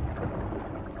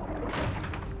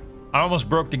 I almost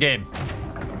broke the game.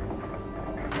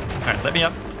 Alright, let me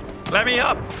up. Let me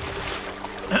up!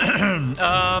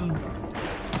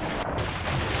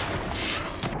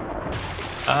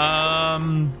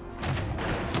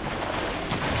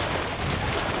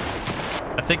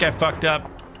 I think I fucked up.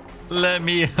 Let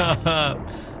me up.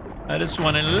 I just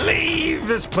want to leave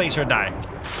this place or die.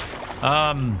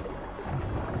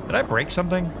 Did I break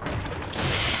something?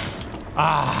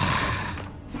 Ah.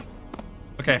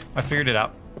 Okay, I figured it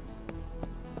out.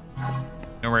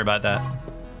 Don't worry about that.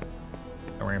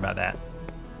 Don't worry about that.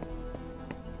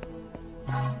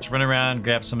 Just run around,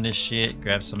 grab some of this shit,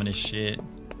 grab some of this shit.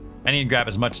 I need to grab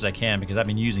as much as I can because I've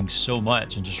been using so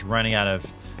much and just running out of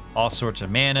all sorts of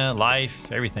mana,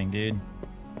 life, everything, dude.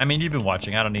 I mean, you've been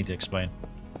watching. I don't need to explain.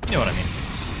 You know what I mean.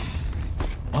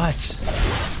 What?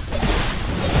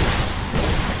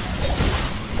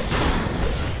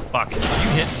 Fuck. You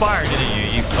hit fire, didn't you,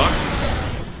 you fuck?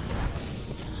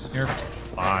 You're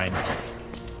fine.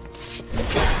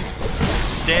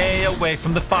 Stay away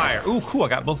from the fire. Ooh, cool. I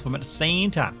got both of them at the same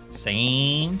time.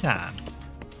 Same time.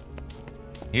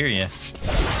 Hear ya.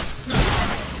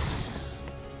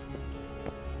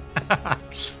 That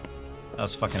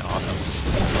was fucking awesome.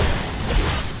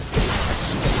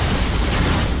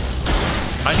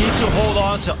 I need to hold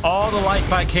on to all the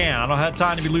life I can. I don't have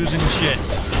time to be losing shit.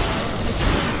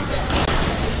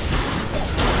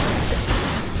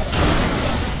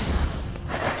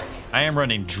 I am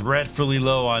running dreadfully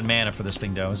low on mana for this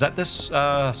thing, though. Is that this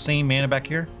same mana back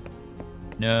here?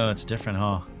 No, it's different,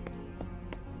 huh?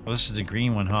 Well, this is the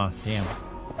green one, huh? Damn.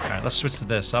 Alright, let's switch to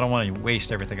this. I don't want to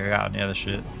waste everything I got on the other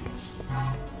shit.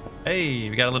 Hey,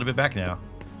 we got a little bit back now.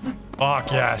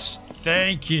 Fuck yes.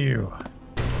 Thank you.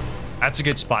 That's a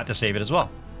good spot to save it as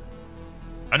well.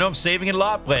 I know I'm saving it a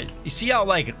lot, but you see how,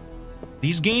 like,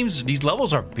 these games, these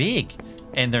levels are big.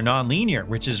 and they're non-linear,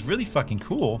 which is really fucking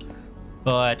cool.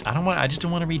 But I just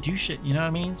don't want to redo shit, you know what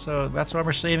I mean? So that's why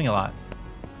we're saving a lot.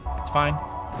 It's fine.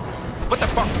 What the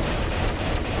fuck?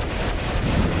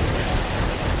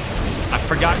 I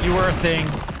forgot you were a thing.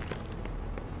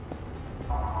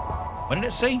 What did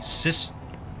it say?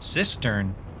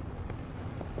 Cistern.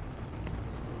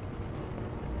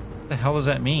 What the hell does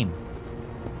that mean?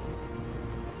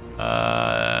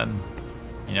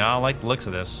 You know, I don't like the looks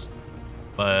of this.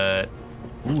 But,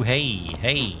 ooh,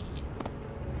 hey.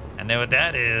 I know what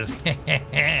that is.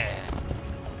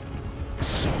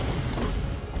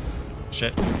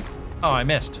 Shit. Oh, I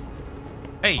missed.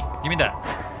 Hey, give me that.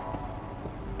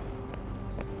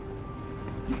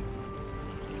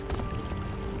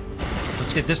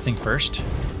 Let's get this thing first.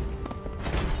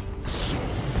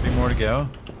 3 more to go.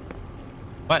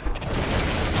 What?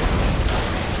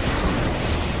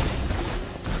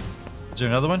 Is there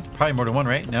another one? Probably more than one,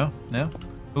 right? No? No?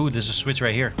 Ooh, there's a switch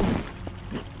right here.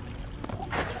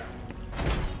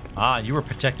 Ah, you were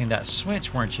protecting that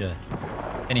switch, weren't you?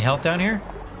 Any health down here?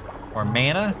 Or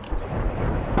mana?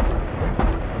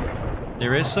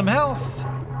 There is some health.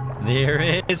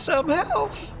 There is some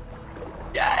health.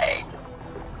 Yay!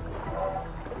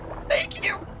 Thank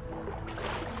you.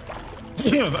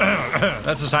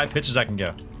 That's as high pitch as I can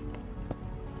go.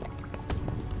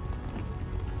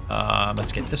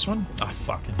 Let's get this one. Oh,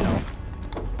 fucking hell.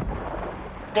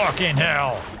 Fucking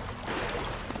hell.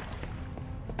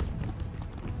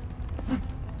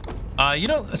 You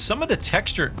know, some of the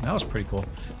texture... That was pretty cool.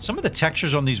 Some of the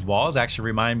textures on these walls actually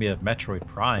remind me of Metroid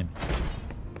Prime.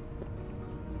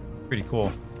 Pretty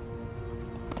cool.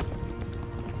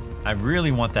 I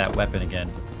really want that weapon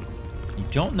again. You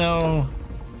don't know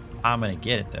how I'm going to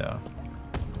get it, though.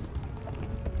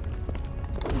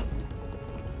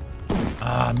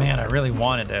 Ah, man, I really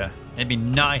want it, though. It'd be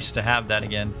nice to have that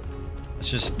again.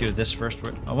 Let's just do this first.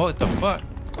 Oh, what the fuck?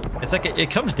 It's like it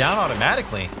comes down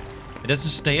automatically. It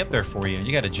doesn't stay up there for you.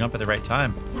 You got to jump at the right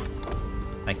time.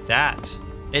 Like that.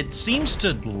 It seems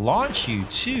to launch you,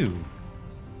 too.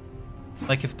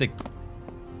 Like if the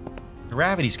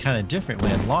gravity's kind of different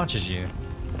when it launches you.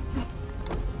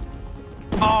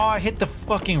 Oh, I hit the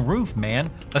fucking roof,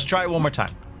 man. Let's try it one more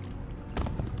time.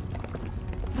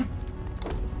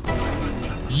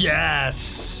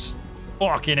 Yes!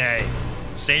 Fucking A.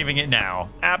 Saving it now.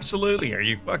 Absolutely. Are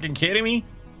you fucking kidding me?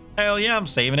 Hell yeah, I'm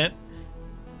saving it.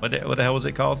 What the hell was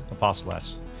it called? Apostle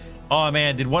S. Oh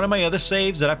man, did one of my other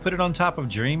saves that I put it on top of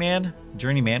Journeyman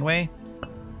Way?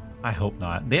 I hope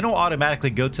not. They don't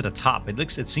automatically go to the top.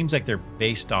 It seems like they're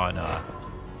based on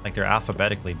like they're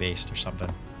alphabetically based or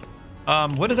something.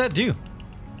 What did that do?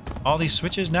 All these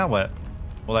switches, now what?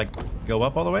 Will I go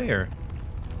up all the way or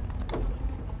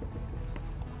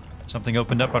something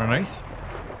opened up underneath?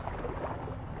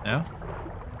 No?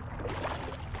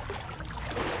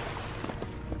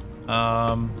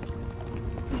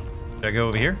 Should I go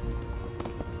over here?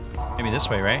 Maybe this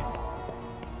way, right?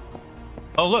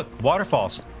 Oh, look,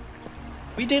 waterfalls.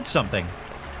 We did something.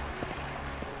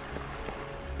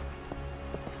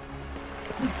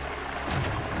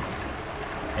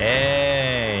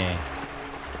 Hey.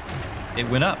 It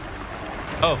went up.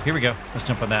 Oh, here we go. Let's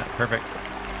jump on that. Perfect.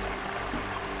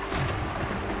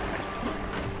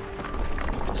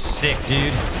 Sick,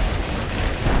 dude.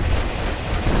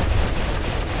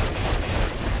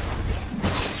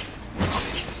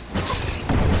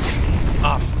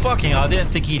 Ah, fucking hell. I didn't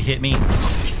think he'd hit me.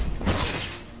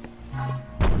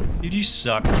 Dude, you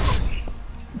suck.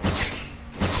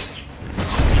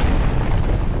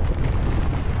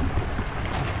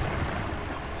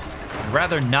 I'd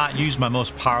rather not use my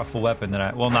most powerful weapon than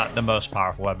I... Well, not the most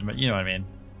powerful weapon, but you know what I mean.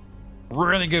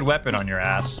 Really good weapon on your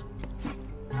ass.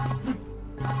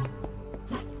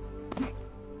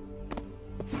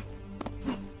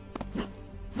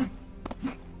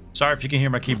 Sorry if you can hear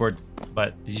my keyboard,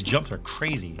 but these jumps are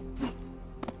crazy.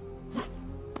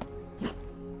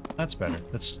 That's better.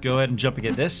 Let's go ahead and jump and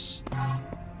get this,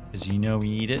 because you know we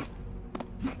need it.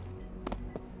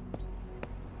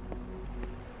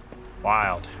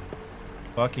 Wild.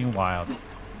 Fucking wild.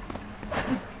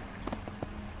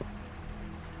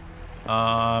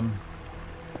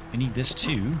 We need this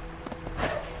too.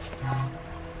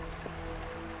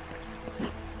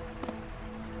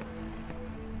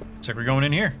 Looks like we're going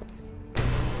in here.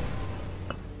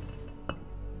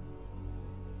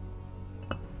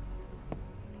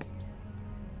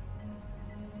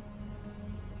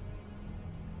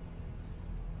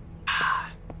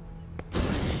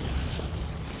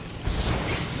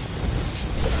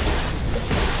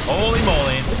 Holy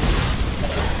moly.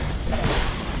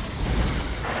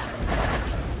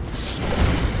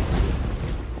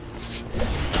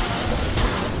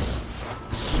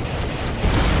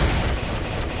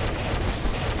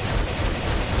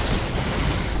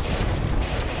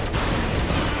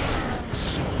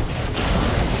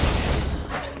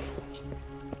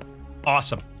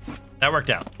 That worked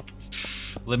out.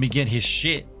 Let me get his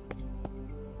shit.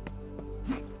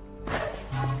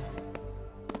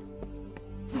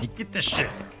 Get this shit.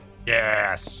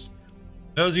 Yes.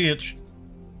 Nosy itch.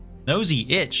 Nosy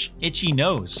itch. Itchy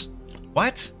nose.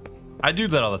 What? I do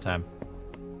that all the time.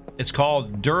 It's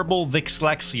called durable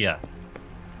dyslexia.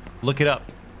 Look it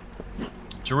up.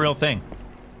 It's a real thing.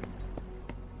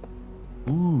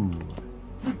 Ooh.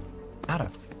 How the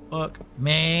fuck?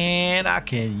 Man, I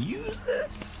can use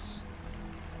this.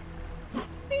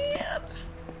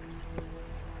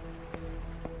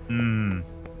 Man.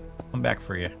 I'm back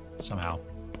for you somehow.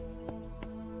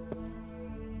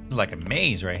 This is like a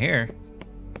maze right here.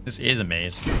 This is a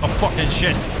maze. Oh, fucking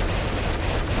shit.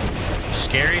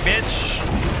 Scary bitch.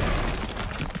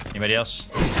 Anybody else?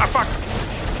 Ah, fuck.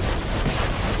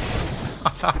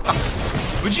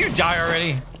 Would you die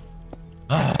already?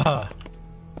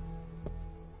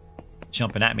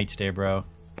 Jumping at me today, bro.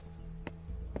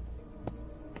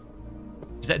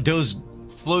 Is that those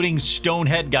floating stone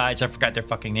head guys? I forgot their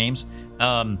fucking names.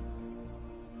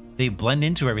 They blend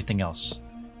into everything else.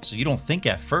 So you don't think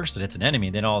at first that it's an enemy.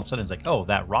 Then all of a sudden it's like, oh,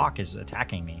 that rock is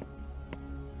attacking me.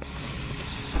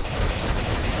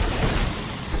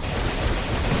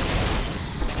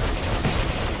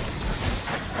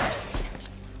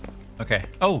 Okay.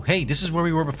 Oh, hey, this is where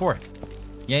we were before.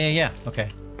 Yeah. Okay.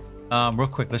 Real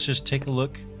quick, let's just take a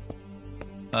look.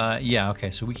 Yeah,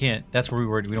 okay, so we can't... That's where we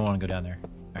were. We don't want to go down there.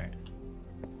 All right.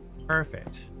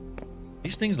 Perfect.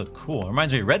 These things look cool. It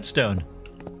reminds me of Redstone.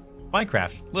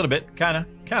 Minecraft. A little bit. Kinda,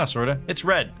 sorta. It's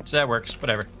red, so that works.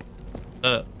 Whatever.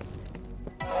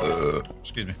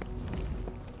 Excuse me.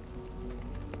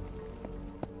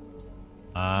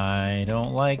 I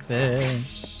don't like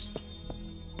this.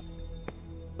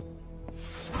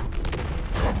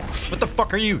 What the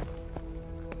fuck are you?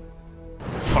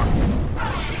 Fuck.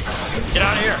 Get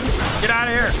out of here. Get out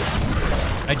of here.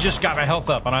 I just got my health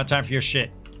up. I don't have time for your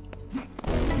shit.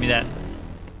 Give me that.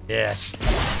 Yes.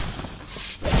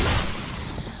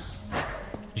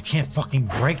 You can't fucking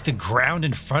break the ground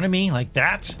in front of me like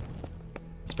that?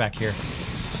 What's back here?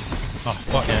 Oh,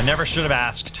 fuck it. I never should have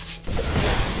asked.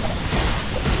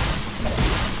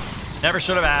 Never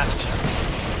should have asked.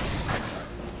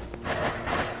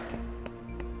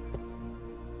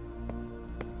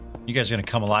 You guys are gonna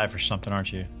come alive or something,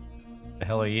 aren't you? The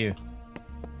hell are you?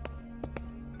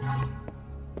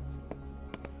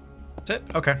 That's it?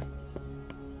 Okay.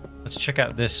 Let's check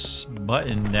out this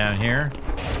button down here.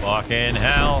 Fucking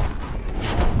hell.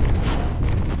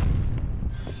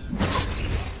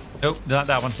 Nope, not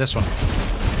that one. This one.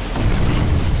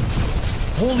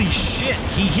 Holy shit!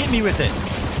 He hit me with it!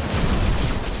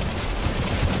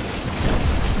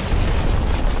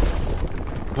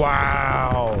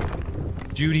 Wow!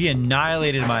 Dude, he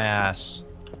annihilated my ass.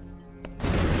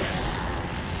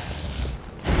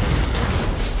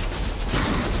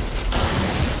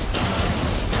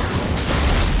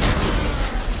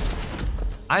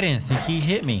 I didn't think he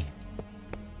hit me.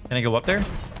 Can I go up there?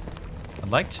 I'd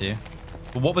like to.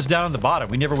 But what was down on the bottom?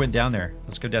 We never went down there.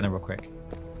 Let's go down there real quick.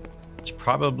 It's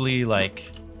probably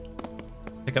like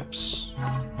pickups.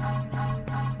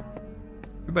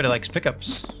 Everybody likes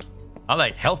pickups. I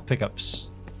like health pickups.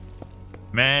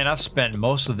 Man, I've spent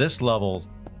most of this level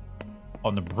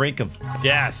on the brink of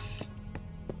death.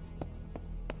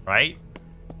 Right?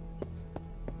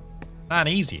 Not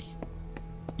easy.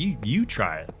 You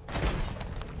try it.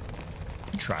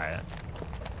 You try it.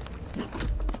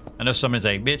 I know someone's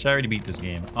like, bitch, I already beat this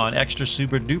game on extra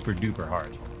super duper duper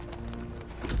hard.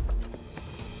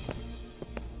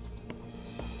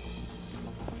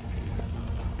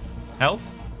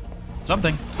 Health?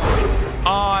 Something.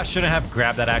 Oh, I shouldn't have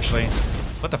grabbed that actually.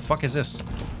 What the fuck is this?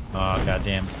 Oh,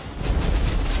 goddamn.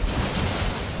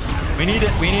 We need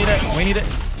it. We need it. We need it.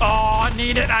 Oh, I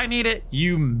need it. I need it.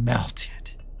 You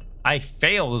melted. I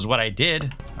failed is what I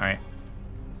did. All right.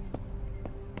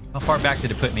 How far back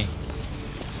did it put me?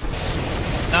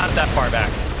 Not that far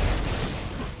back.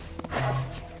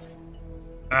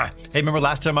 Hey, remember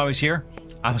last time I was here?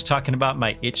 I was talking about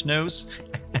my itch nose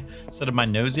instead of my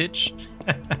nose itch.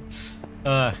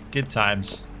 Good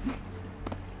times.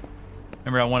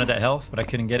 Remember I wanted that health, but I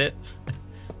couldn't get it?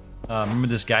 Remember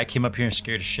this guy came up here and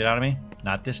scared the shit out of me?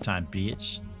 Not this time,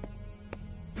 bitch.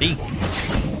 See?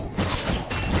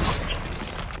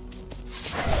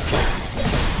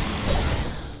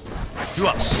 Who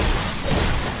else?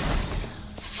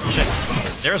 Shit.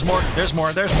 There's more. There's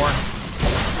more. There's more.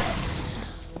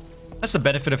 That's the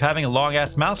benefit of having a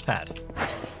long-ass mouse pad.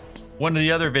 One of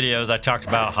the other videos I talked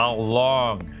about how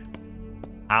long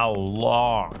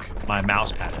my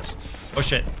mouse pad is. Oh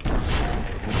shit.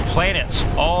 Planets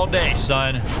all day,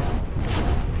 son.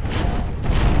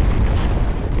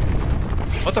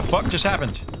 What the fuck just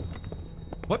happened?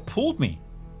 What pulled me?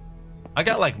 I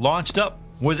got like launched up.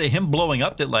 Was it him blowing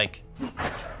up that like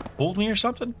pulled me or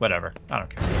something? Whatever. I don't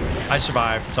care. I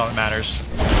survived. That's all that matters.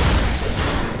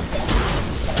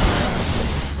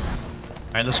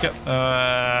 All right, let's go.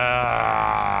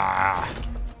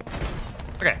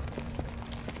 Okay.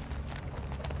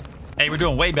 Hey, we're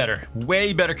doing way better.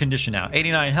 Way better condition now.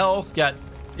 89 health. Got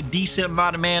a decent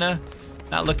amount of mana.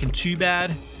 Not looking too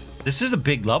bad. This is the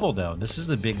big level, though. This is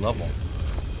the big level.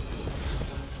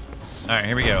 All right,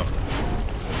 here we go.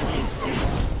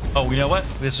 Oh, you know what?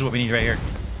 This is what we need right here.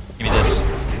 Give me this.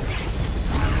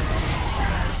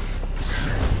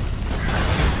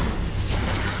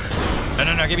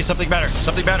 No, give me something better.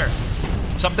 Something better.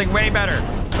 Something way better.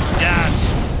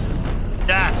 Yes.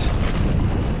 That.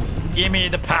 Give me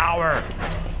the power.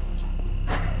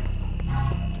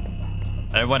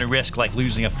 I don't want to risk like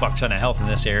losing a fuck ton of health in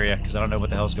this area because I don't know what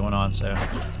the hell's going on, so.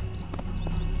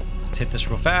 Let's hit this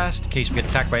real fast in case we get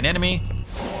attacked by an enemy.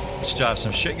 We still have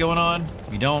some shit going on.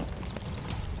 We don't.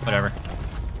 Whatever.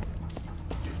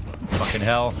 Fucking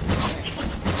hell.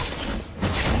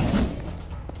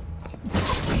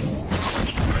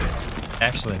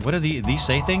 Excellent. What do these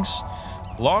say things?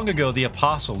 Long ago, the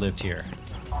apostle lived here.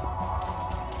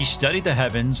 He studied the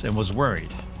heavens and was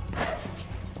worried.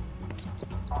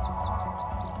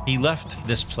 He left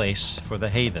this place for the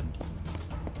haven.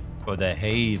 For the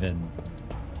haven.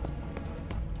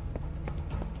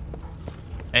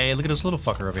 Hey, look at this little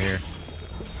fucker over here.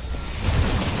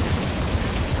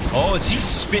 Oh, is he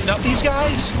spitting up these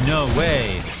guys? No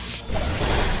way.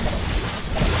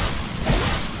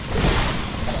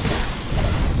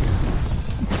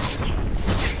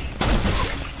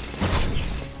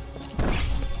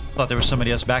 Thought there was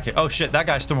somebody else back here. Oh shit, that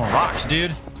guy's throwing rocks,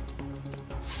 dude.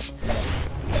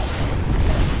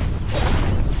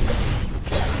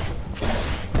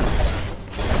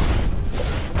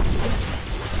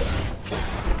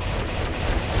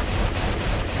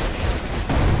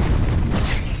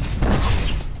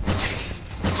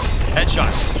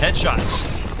 Headshots.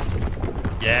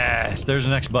 Headshots. Yes, there's the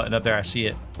next button up there. I see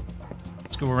it.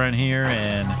 Let's go around here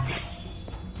and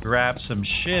grab some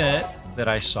shit that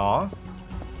I saw.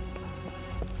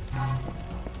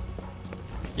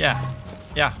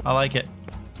 Yeah, I like it.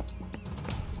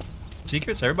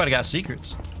 Secrets? Everybody got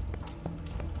secrets.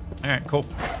 Alright, cool.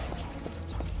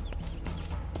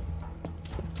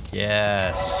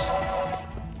 Yes.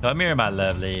 Come here, my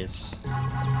lovelies.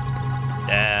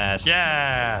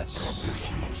 Yes.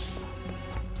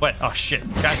 What? Oh, shit.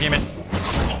 God damn it.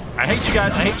 I hate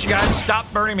you guys.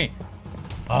 Stop burning me.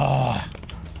 Oh.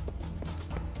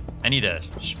 I need a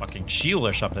fucking shield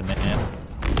or something, man.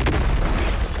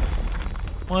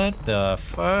 What the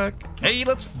fuck? Hey,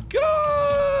 let's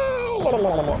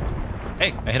go!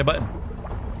 Hey, I hit a button.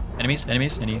 Enemies?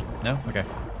 Any? No? Okay.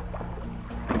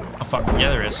 Oh, fuck. Yeah,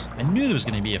 there is. I knew there was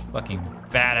going to be a fucking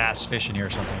badass fish in here or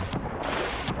something.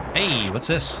 Hey, what's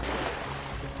this?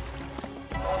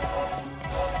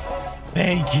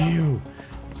 Thank you.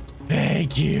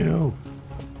 Thank you.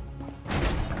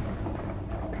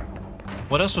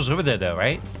 What else was over there, though,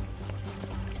 right?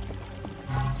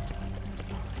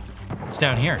 It's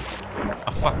down here.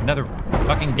 Oh, fuck. Another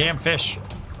fucking damn fish.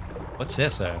 What's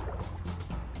this, though?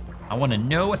 I want to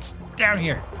know what's down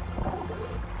here.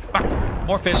 Fuck.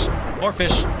 More fish. More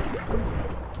fish.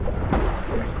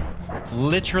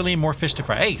 Literally more fish to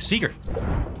fry. Hey, secret.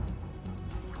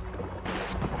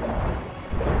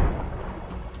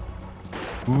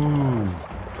 Ooh.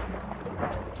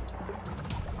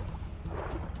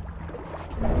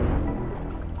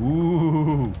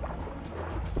 Ooh.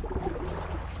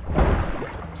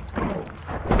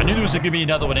 I knew there was going to be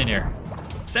another one in here.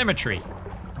 Cemetery.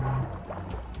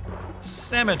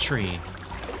 Cemetery.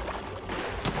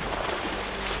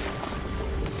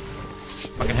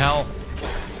 Fucking hell.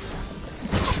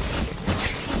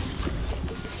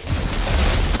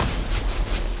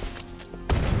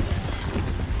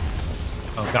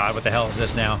 Oh god, what the hell is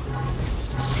this now?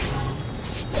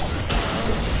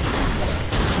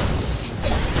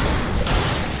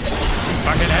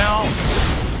 Fucking hell!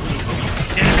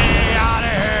 Get me out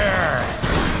of here!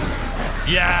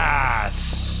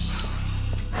 Yes!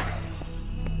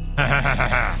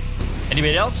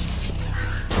 Anybody else?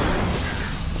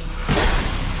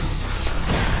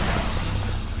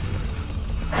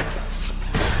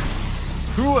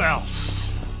 Who else?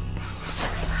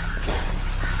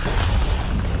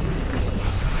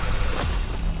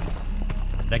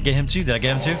 Did I get him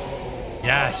too?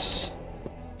 Yes.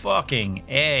 Fucking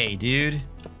A, dude.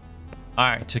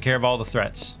 Alright, took care of all the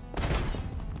threats.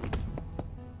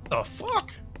 The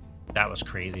fuck? That was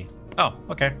crazy. Oh,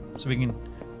 okay. So we can...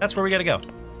 That's where we gotta go.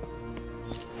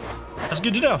 That's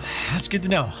good to know. That's good to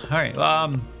know. All right.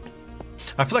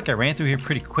 I feel like I ran through here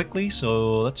pretty quickly,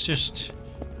 so let's just...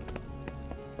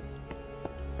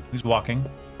 Who's walking?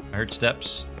 I heard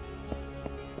steps.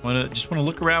 Just want to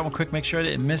look around real quick, make sure I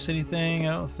didn't miss anything.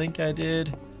 I don't think I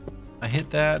did. I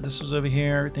hit that. This was over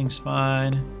here. Everything's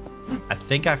fine. I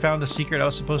think I found the secret I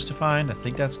was supposed to find. I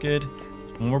think that's good.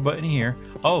 There's one more button here.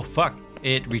 Oh, fuck.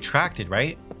 It retracted,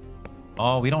 right?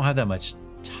 Oh, we don't have that much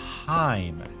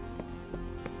time.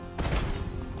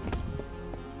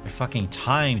 They're fucking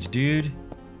timed, dude.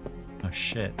 Oh,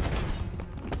 shit.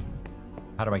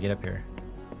 How do I get up here?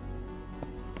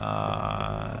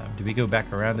 Do we go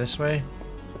back around this way?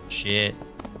 Shit.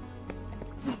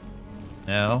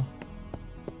 No.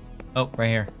 Oh, right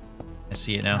here. I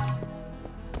see it now.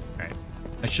 Alright.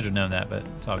 I should have known that, but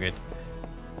it's all good.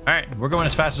 Alright, we're going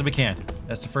as fast as we can.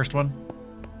 That's the first one.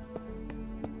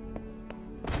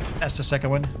 That's the second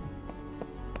one.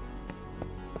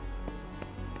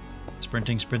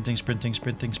 Sprinting, sprinting, sprinting,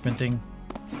 sprinting, sprinting.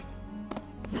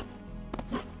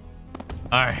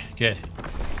 Alright, good.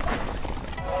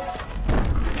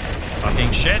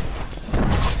 Fucking shit.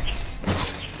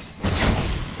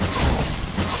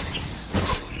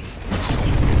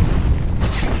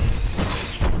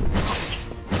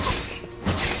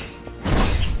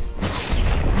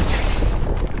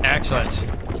 Excellent.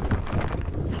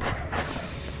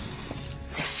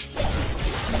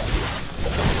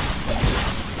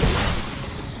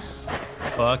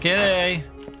 Fucking A.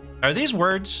 Are these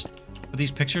words with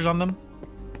these pictures on them?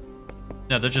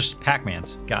 No, they're just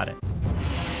Pac-Mans. Got it.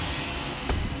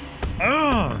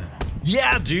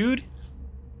 Yeah, dude.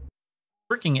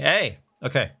 Freaking A.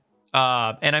 Okay.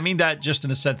 And I mean that just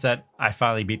in a sense that I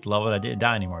finally beat the level and I didn't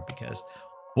die anymore because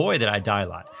boy, did I die a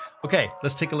lot. Okay,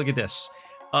 let's take a look at this.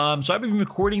 So I've been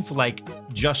recording for like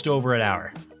just over an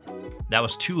hour. That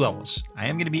was 2 levels. I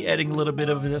am going to be editing a little bit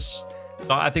of this. So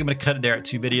I think I'm going to cut it there at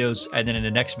 2 videos. And then in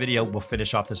the next video, we'll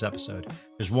finish off this episode.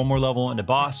 There's one more level in the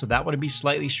boss, so that would be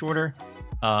slightly shorter.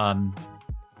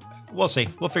 We'll see.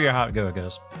 We'll figure out how it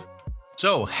goes.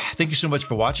 So thank you so much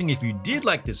for watching. If you did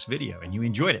like this video and you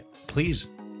enjoyed it,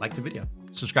 please like the video.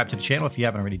 Subscribe to the channel if you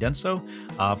haven't already done so.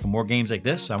 For more games like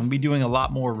this, I'm going to be doing a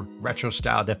lot more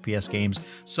retro-styled FPS games,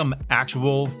 some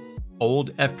actual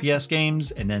old FPS games,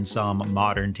 and then some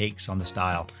modern takes on the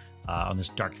style, on this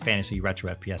dark fantasy retro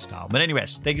FPS style. But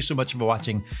anyways, thank you so much for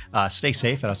watching. Stay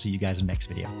safe, and I'll see you guys in the next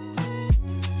video.